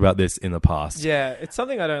talked about this in the past. Yeah, it's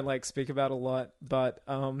something I don't like speak about a lot, but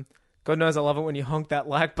God knows I love it when you honk that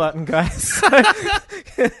like button, guys.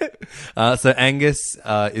 So Angus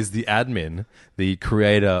is the admin, the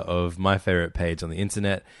creator of my favorite page on the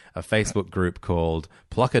internet, a Facebook group called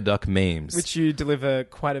Plucker Duck Memes, Which you deliver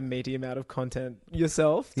quite a meaty amount of content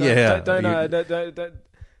yourself. Don't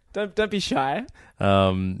be shy.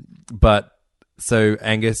 But so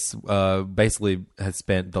Angus basically has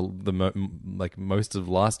spent most of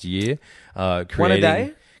last year creating One a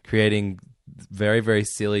day? creating very, very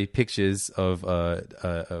silly pictures of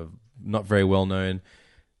a not very well known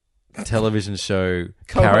television show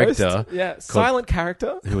Co-host? character. Yeah, silent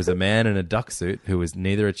character. Who was a man in a duck suit, who was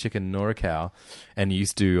neither a chicken nor a cow, and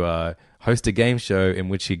used to host a game show in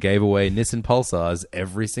which he gave away Nissan Pulsars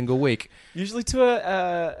every single week. Usually to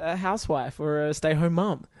a housewife or a stay-home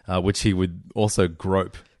mum. Which he would also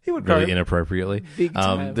grope. He would really grope. inappropriately. Big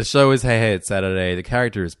time. The show is Hey It's Saturday. The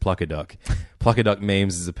character is Plucker Duck. Plucker Duck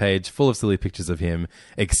Memes is a page full of silly pictures of him,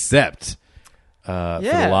 except for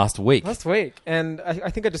the last week. Last week. And I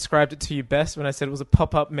think I described it to you best when I said it was a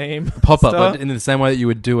pop-up meme. Pop-up, stuff. but in the same way that you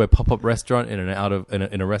would do a pop-up restaurant in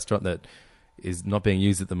a restaurant that is not being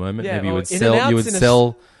used at the moment. Yeah, Maybe you or would sell. You would In-N-Out's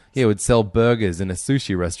sell. Yeah, would sell burgers in a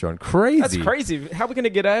sushi restaurant. Crazy. That's crazy. How are we going to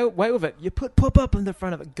get away with it? You put pop-up on the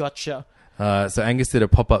front of it. Gotcha. So Angus did a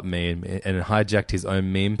pop-up meme and hijacked his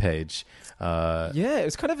own meme page. Yeah,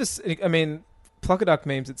 it's kind of I mean, Plucker Duck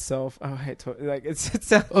Memes itself. Oh, I hate to, like it's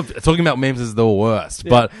Talking about memes is the worst,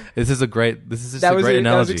 but this is just a great analogy.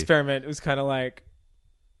 That was an experiment. It was kind of like,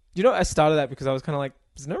 I started that because I was kind of like,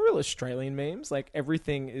 there's no real Australian memes. Like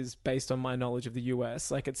everything is based on my knowledge of the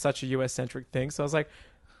US. Like it's such a US centric thing. So I was like,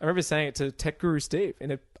 I remember saying it to Tech Guru Steve,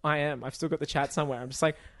 and I've still got the chat somewhere. I'm just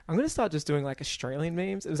like, I'm going to start just doing like Australian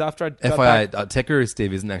memes. It was after I got FYI, Tech Guru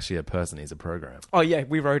Steve isn't actually a person; he's a program. Oh yeah,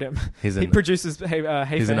 we wrote him. He produces Hey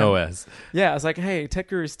He's Fam. an OS. Yeah, I was like, hey, Tech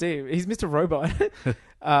Guru Steve. He's Mr. Robot.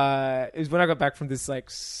 It was when I got back from this like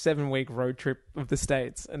 7-week road trip of the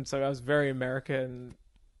States, and so I was very American,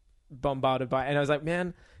 bombarded by, and I was like,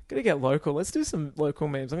 man, gotta get local. Let's do some local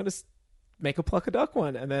memes. I'm gonna make a Plucker Duck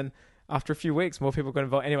one, and then after a few weeks, more people got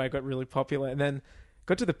involved. Anyway, it got really popular, and then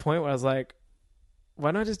got to the point where I was like,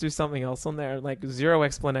 why don't I just do something else on there? Like zero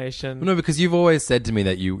explanation. Well, no, because you've always said to me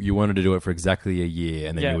that you wanted to do it for exactly a year,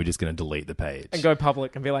 and then you were just going to delete the page and go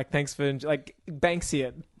public and be like, thanks for like Banksy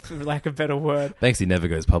it, for lack of a better word. Banksy never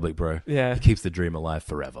goes public, bro. Yeah, he keeps the dream alive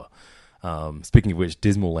forever. Speaking of which,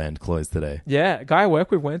 Dismal Land closed today. Yeah, a guy I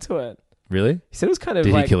work with went to it. Really? He said it was kind of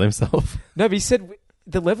Did like... he kill himself? No, but he said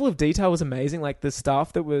the level of detail was amazing. Like the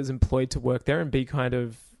staff that was employed to work there and be kind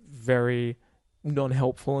of very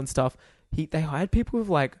non-helpful and stuff. They hired people with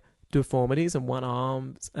like deformities and one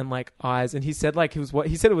arms and like eyes, and he said like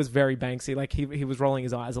he said it was very Banksy. Like he was rolling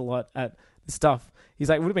his eyes a lot at the stuff. He's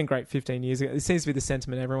like, it would have been great 15 years ago. It seems to be the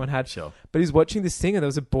sentiment everyone had. Sure. But he's watching this thing, and there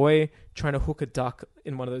was a boy trying to hook a duck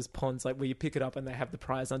in one of those ponds, like where you pick it up and they have the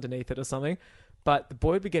prize underneath it or something. But the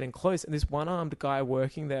boy would be getting close, and this one-armed guy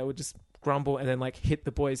working there would just grumble and then like hit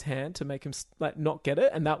the boy's hand to make him like not get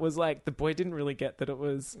it. And that was like, the boy didn't really get that it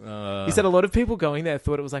was. He said a lot of people going there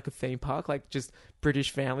thought it was like a theme park, like just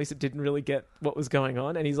British families that didn't really get what was going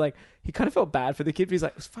on. And he's like, he kind of felt bad for the kid, but he's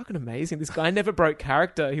like, it was fucking amazing. This guy never broke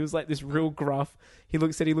character. He was like this real gruff. He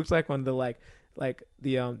looked like one of the like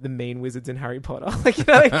the mean wizards in Harry Potter. Like, you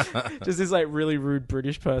know, like, just this like really rude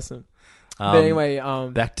British person. But anyway,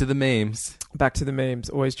 back to the memes. Back to the memes.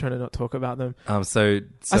 Always trying to not talk about them. So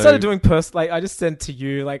I started doing I just sent to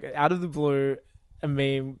you, like, out of the blue, a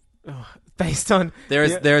meme based on. There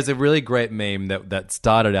is a really great meme that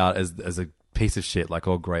started out as a piece of shit, like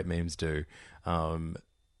all great memes do.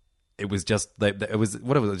 It was just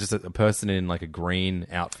just a person in like a green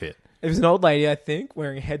outfit. It was an old lady, I think,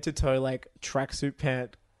 wearing head to toe like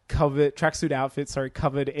tracksuit outfit,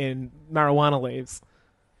 covered in marijuana leaves.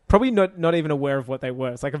 Probably not even aware of what they were.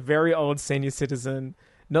 It's like a very old senior citizen,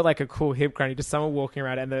 not like a cool hip granny, just someone walking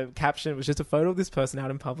around. And the caption was just a photo of this person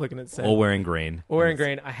out in public, and it said, all wearing green. All wearing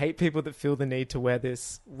green. I hate people that feel the need to wear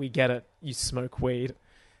this. We get it. You smoke weed.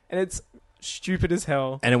 And it's stupid as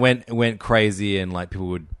hell. And it went crazy, and like people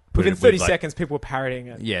would within 30 seconds, people were parodying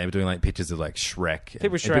it. Yeah, doing like pictures of like Shrek.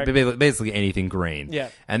 Shrek. Basically anything green. Yeah.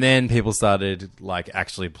 And then people started like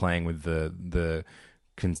actually playing with the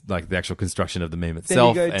actual construction of the meme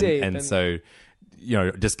itself. Then you go deep and so, you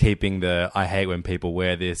know, just keeping I hate when people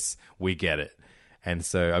wear this, we get it. And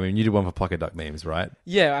so, I mean, you did one for Plucker Duck memes, right?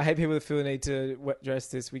 Yeah, I hate people that feel the need to dress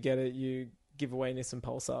this, we get it. You give away Nissan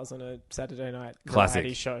Pulsars on a Saturday night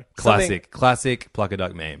variety show. Classic Plucker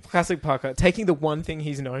Duck meme. Classic Plucker. Taking the one thing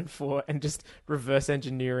he's known for and just reverse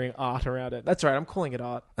engineering art around it. That's right, I'm calling it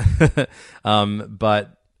art.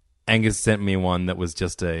 But Angus sent me one that was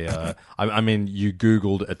just I mean, you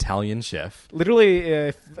Googled Italian chef.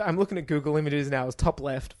 Literally, I'm looking at Google images now. It's top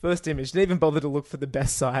left. First image. Didn't even bother to look for the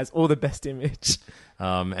best size or the best image.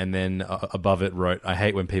 And then above it wrote, I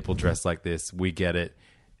hate when people dress like this. We get it.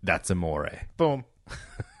 That's amore. Boom.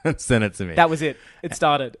 Send it to me. That was it. It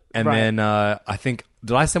started. And then I think,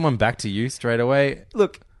 did I send one back to you straight away?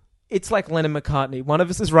 Look, it's like Lennon McCartney. One of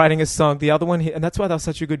us is writing a song, the other one, and that's why they were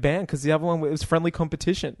such a good band, because the other one was friendly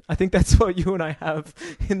competition. I think that's what you and I have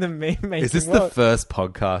in the meme making. Is this the first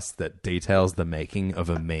podcast that details the making of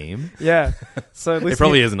a meme? Yeah. So it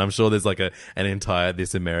probably isn't. I'm sure there's like an entire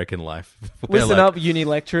This American Life. Listen up, uni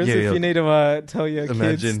lecturers. If you need to tell your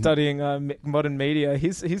kids studying modern media,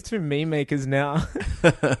 here's two meme makers now.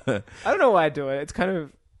 I don't know why I do it. It's kind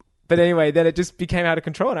of... But anyway, then it just became out of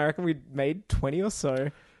control, and I reckon we made 20 or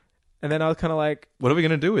so. And then I was kind of like... What are we going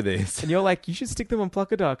to do with these? And you're like, you should stick them on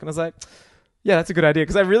Plucker Duck. And I was like, yeah, that's a good idea.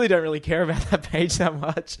 Because I really don't really care about that page that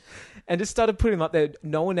much. And just started putting them up there.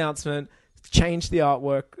 No announcement. Changed the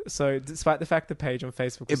artwork. So despite the fact the page on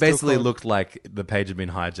Facebook was it basically looked like the page had been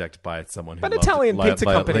hijacked by someone who an Italian pizza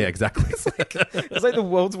company. Yeah, exactly. It's like the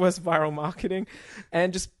world's worst viral marketing.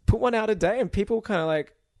 And just put one out a day. And people kind of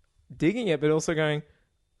like digging it, but also going...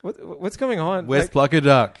 What's going on? Where's Plucker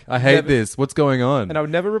Duck? I hate this. What's going on? And I would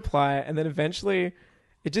never reply. And then eventually,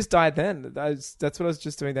 it just died then. That's what I was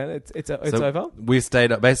just doing then. It's over. We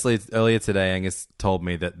stayed up. Basically, earlier today, Angus told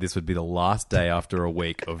me that this would be the last day after a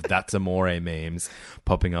week of That's Amore memes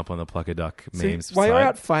popping up on the Plucker Duck memes while you're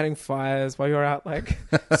out fighting fires, while you're out like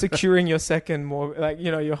securing your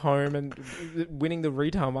your home and winning the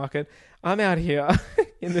retail market, I'm out here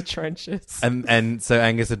in the trenches. And so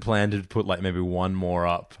Angus had planned to put like maybe one more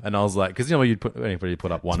up, and I was like, because you'd put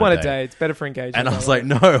up one. It's one a day. It's better for engagement. And I was like,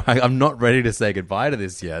 no, I'm not ready to say goodbye to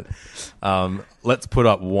this yet. Let's put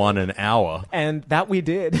up one an hour. And that we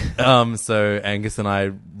did. So Angus and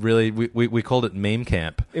I really we called it Meme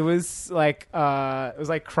Camp. It was like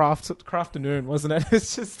crafternoon, wasn't it?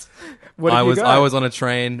 It's just I was on a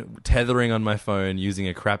train tethering on my phone using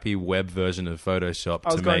a crappy web version of Photoshop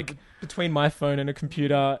to make between my phone and a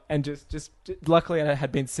computer, and just luckily I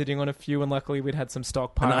had been sitting on a few, and luckily we'd had some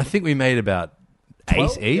stockpile. And I think we made about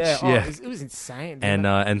 8 each. Yeah. It was insane.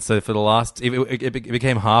 And so for the last, it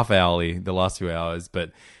became half hourly the last few hours,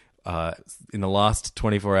 but in the last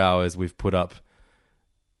 24 hours we've put up,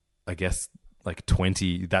 I guess, like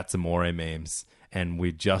 20 That's Amore memes, and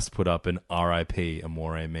we just put up an RIP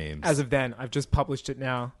Amore memes. As of then, I've just published it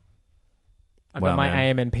now. I Wow, got my man.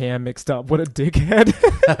 AM and PM mixed up. What a dickhead.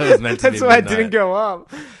 It was meant to That's be why it midnight. didn't go up.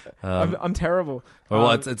 I'm terrible.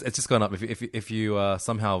 Well, it's just gone up. If you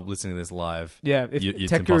somehow listening to this live, Yeah, if it's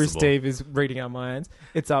Tech Guru impossible. Steve is reading our minds,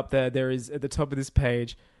 it's up there. There is, at the top of this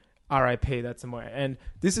page, RIP, that's Amore. And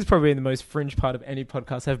this is probably the most fringe part of any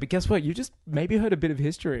podcast I have. But guess what? You just maybe heard a bit of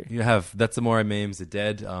history. You have That's Amore memes are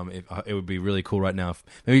dead. It would be really cool right now.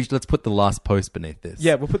 Maybe let's put the last post beneath this.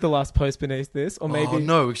 Yeah, we'll put the last post beneath this. Or maybe... Oh,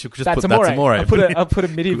 no, we should just That's put Amore. That's Amore. I'll put a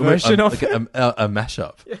MIDI version of like it. a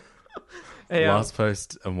mashup. A, Last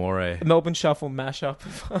post Amore. Melbourne Shuffle mashup.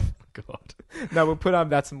 God. No, we'll put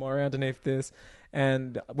That's Amore underneath this.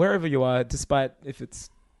 And wherever you are, despite if it's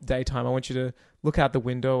daytime, I want you to look out the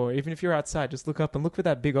window, or even if you're outside, just look up and look for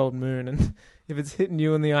that big old moon. And if it's hitting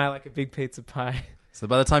you in the eye like a big pizza pie... So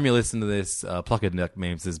by the time you listen to this, Plucker Duck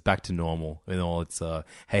memes is back to normal in all its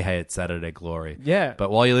hey, it's Saturday glory. Yeah. But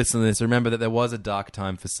while you listen to this, remember that there was a dark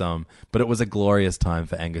time for some, but it was a glorious time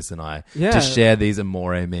for Angus and I Yeah. to share these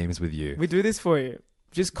Amore memes with you. We do this for you.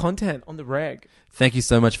 Just content on the reg. Thank you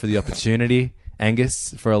so much for the opportunity,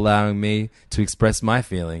 Angus, for allowing me to express my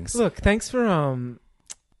feelings. Look, thanks for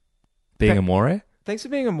Being Amore? thanks for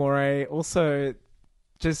being Amore. Also,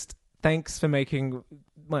 just thanks for making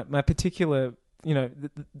my particular,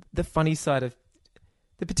 the funny side of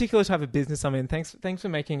the particular type of business I'm in. Thanks for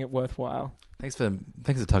making it worthwhile. Thanks for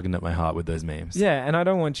tugging at my heart with those memes. Yeah, and I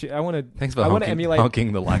don't want you. I want to. Thanks for I want to honking, emulate.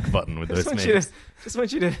 honking the like button with those memes. Just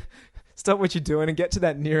want you to stop what you're doing and get to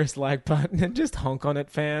that nearest like button and just honk on it,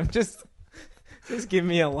 fam. Just give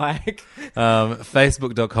me a like.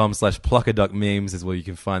 Facebook.com/PluckerDuckMemes is where you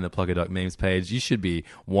can find the Plucker Duck Memes page. You should be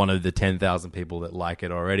one of the 10,000 people that like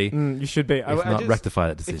it already. You should be. If not, rectify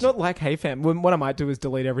that decision. If not like Hey Fam, what I might do is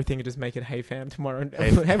delete everything and just make it Hey Fam tomorrow. Hey,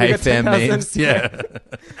 Have we hey got fam 10,000? memes, yeah.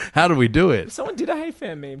 How do we do it? Someone did a Hey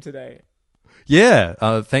Fam meme today. Yeah.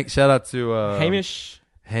 Shout out to Hamish.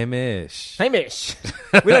 Hamish.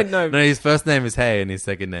 We don't know. No, his first name is Hay and his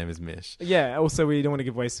second name is Mish. Yeah, also we don't want to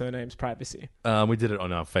give away surnames, privacy. We did it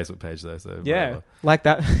on our Facebook page though, so Yeah, whatever. like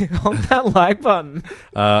that. Honk that like button.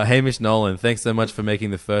 Hamish Nolan, thanks so much for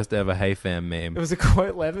making the first ever Hey Fam meme. It was a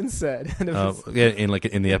quote Levin said. And it was,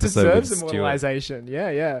 in the episode with deserves Stuart. immortalization.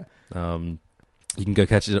 Yeah. You can go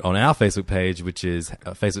catch it on our Facebook page, which is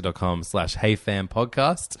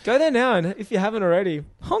facebook.com/HeyFamPodcast. Go there now, and if you haven't already,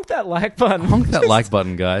 honk that like button. Honk that like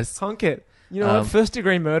button, guys. Honk it. You know what? First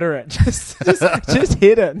degree murder it. Just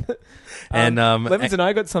hit it. And Levins and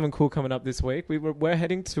I got something cool coming up this week. We're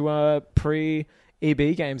heading to a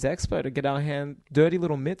pre-EB Games Expo to get our dirty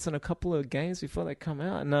little mitts on a couple of games before they come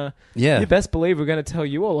out. And you best believe we're going to tell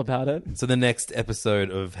you all about it. So the next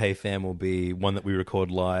episode of Hey Fam will be one that we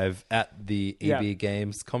record live at the EB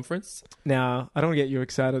Games conference. Now, I don't want to get you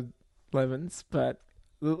excited, Levins, but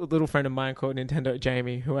a little friend of mine called Nintendo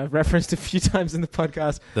Jamie, who I've referenced a few times in the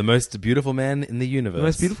podcast. The most beautiful man in the universe. The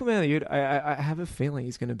most beautiful man in the universe. I have a feeling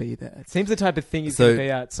he's going to be there. It seems the type of thing he's going to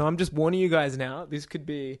be at. So I'm just warning you guys now. This could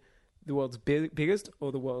be the world's biggest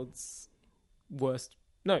or the world's worst.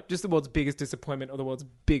 No, just the world's biggest disappointment or the world's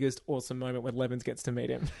biggest awesome moment when Levins gets to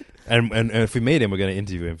meet him. And if we meet him, we're going to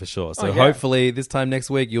interview him for sure. So hopefully this time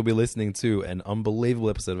next week, you'll be listening to an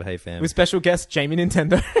unbelievable episode of Hey Fam. With special guest Jamie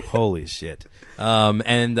Nintendo. Holy shit.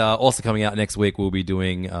 And also coming out next week, we'll be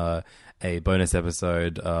doing a bonus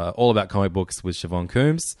episode all about comic books with Siobhan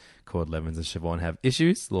Coombs called Levins and Siobhan Have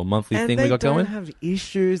Issues, a little monthly thing we got going. They don't have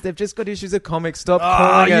issues. They've just got issues of comics. Stop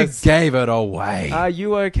calling us. You gave it away. Are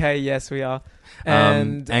you okay? Yes, we are.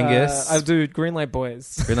 And Angus. I do Greenlight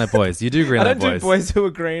Boys. Greenlight Boys. You do Greenlight I don't Boys. do boys who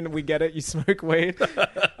are green. We get it. You smoke weed.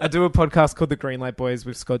 I do a podcast called The Greenlight Boys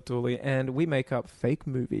with Scott Dooley, and we make up fake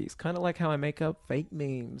movies, kind of like how I make up fake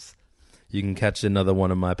memes. You can catch another one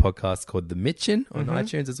of my podcasts called The Mitchin on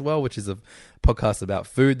iTunes as well, which is a podcast about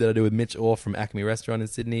food that I do with Mitch Orr from Acme Restaurant in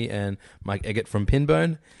Sydney and Mike Eggett from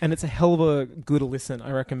Pinbone. And it's a hell of a good listen.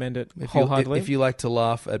 I recommend it wholeheartedly. If you like to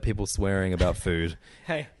laugh at people swearing about food,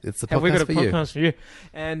 hey, it's the have we got a podcast for you. podcast for you?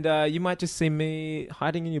 And you might just see me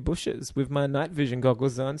hiding in your bushes with my night vision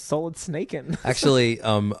goggles on, solid snaking. Actually,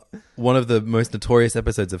 one of the most notorious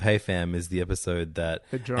episodes of Hey Fam is the episode that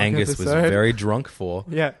Angus was very drunk for.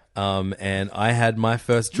 Yeah. And I had my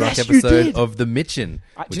first drunk Yes, you episode did. of The Mitchin.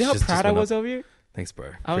 Do you know how proud I was of you? Thanks, bro.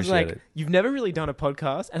 I was Appreciate like, it. you've never really done a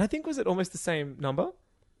podcast. And I think, was it almost the same number?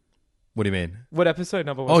 What do you mean? What episode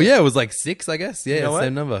number was Oh, it? yeah, it was like 6, I guess. Yeah, You know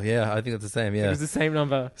same number. Yeah, I think that's the same. Yeah. It was the same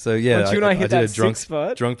number. So, yeah, Once you and I hit did that a drunk 6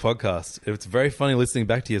 spot. drunk podcast. It's very funny listening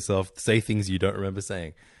back to yourself say things you don't remember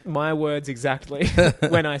saying. My words exactly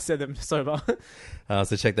when I said them sober.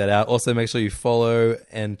 So check that out. Also, make sure you follow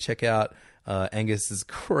and check out Angus's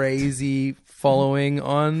crazy following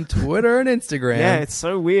on Twitter and Instagram. Yeah, it's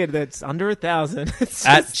so weird that it's under 1,000. It's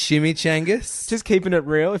at Chimichangus. just keeping it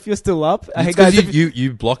real. If you're still up, hey It's guys, 'cause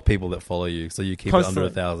you block people that follow you, so you keep it Constantly.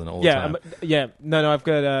 under 1,000 all the time. No, I've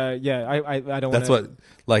got I don't. That's wanna, what,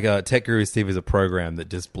 like, Tech Guru Steve is a program that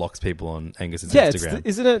just blocks people on Angus's Yeah, Instagram.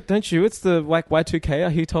 isn't it? Don't you? It's the like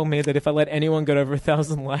Y2K. He told me that if I let anyone get over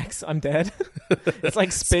 1,000 likes, I'm dead. It's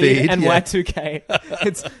like speed and yeah. Y2K.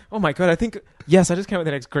 It's oh my god. I think yes. I just came up with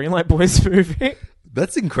the next Greenlight Boys movie.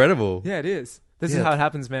 That's incredible. Yeah, it is. This is Yeah. how it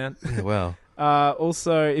happens, man. Yeah, wow.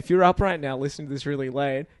 Also, if you're up right now listening to this really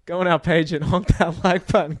late, go on our page and honk that like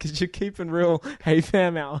button because you're keeping real Hey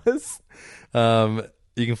Fam hours.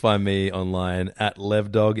 You can find me online at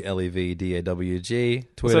Levdog, LEVDAWG,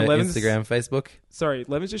 Twitter, Levin's- Instagram, Facebook. Sorry,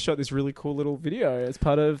 Levin's just shot this really cool little video as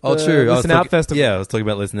part of the Oh, true. Listen Out Festival. Yeah, I was talking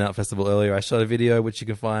about Listen Out Festival earlier. I shot a video which you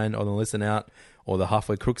can find on the Listen Out or the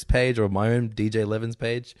Halfway Crooks page or my own DJ Levin's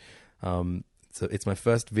page. So it's my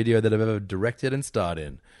first video that I've ever directed and starred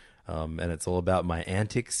in. And it's all about my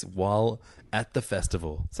antics while at the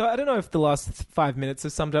festival. So I don't know if the last 5 minutes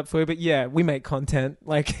have summed up for you, but yeah, we make content.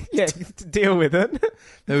 Like, yeah, deal with it.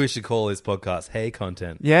 Maybe we should call this podcast Hey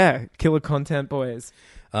Content. Yeah, killer content, boys.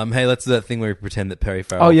 Hey, let's do that thing where we pretend that Perry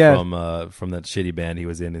Farrell from that shitty band he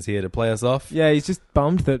was in is here to play us off. Yeah, he's just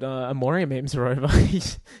bummed that Amore memes are over. he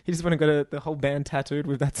just went and got the whole band tattooed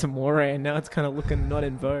with That's Amore, and now it's kind of looking not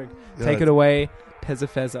in vogue. Take it away, Pezza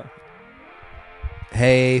Fezza.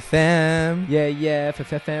 Hey, fam. Yeah,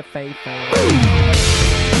 fam.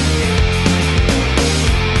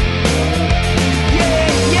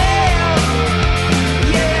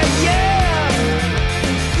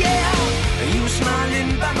 You were smiling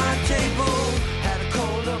by my table, had a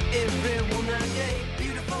call up every one night day.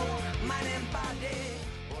 Beautiful, mind and body.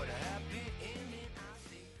 What a happy ending I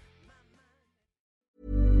see.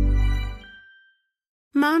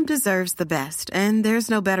 Mom deserves the best, and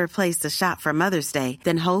there's no better place to shop for Mother's Day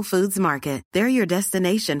than Whole Foods Market. They're your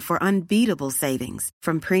destination for unbeatable savings,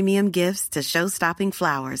 from premium gifts to show-stopping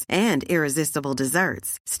flowers and irresistible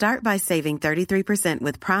desserts. Start by saving 33%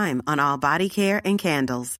 with Prime on all body care and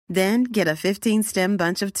candles. Then get a 15-stem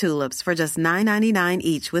bunch of tulips for just $9.99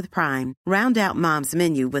 each with Prime. Round out Mom's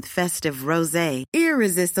menu with festive rosé,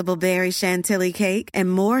 irresistible berry chantilly cake,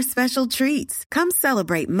 and more special treats. Come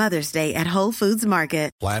celebrate Mother's Day at Whole Foods Market.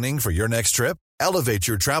 Planning for your next trip? Elevate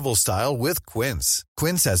your travel style with Quince.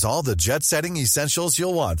 Quince has all the jet-setting essentials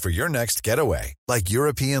you'll want for your next getaway, like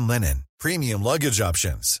European linen, premium luggage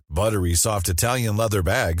options, buttery soft Italian leather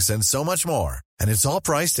bags, and so much more. And it's all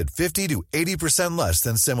priced at 50 to 80% less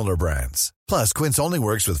than similar brands. Plus, Quince only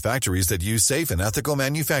works with factories that use safe and ethical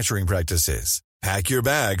manufacturing practices. Pack your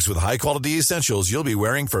bags with high-quality essentials you'll be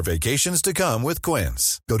wearing for vacations to come with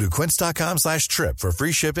Quince. Go to quince.com/trip for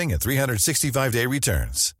free shipping and 365-day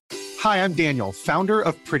returns. Hi, I'm Daniel, founder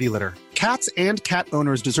of Pretty Litter. Cats and cat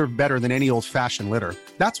owners deserve better than any old-fashioned litter.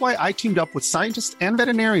 That's why I teamed up with scientists and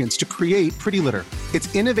veterinarians to create Pretty Litter.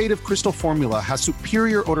 Its innovative crystal formula has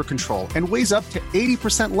superior odor control and weighs up to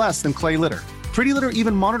 80% less than clay litter. Pretty Litter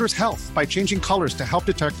even monitors health by changing colors to help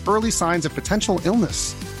detect early signs of potential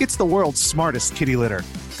illness. It's the world's smartest kitty litter.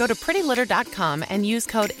 Go to prettylitter.com and use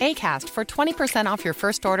code ACAST for 20% off your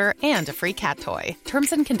first order and a free cat toy.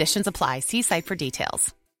 Terms and conditions apply. See site for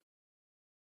details.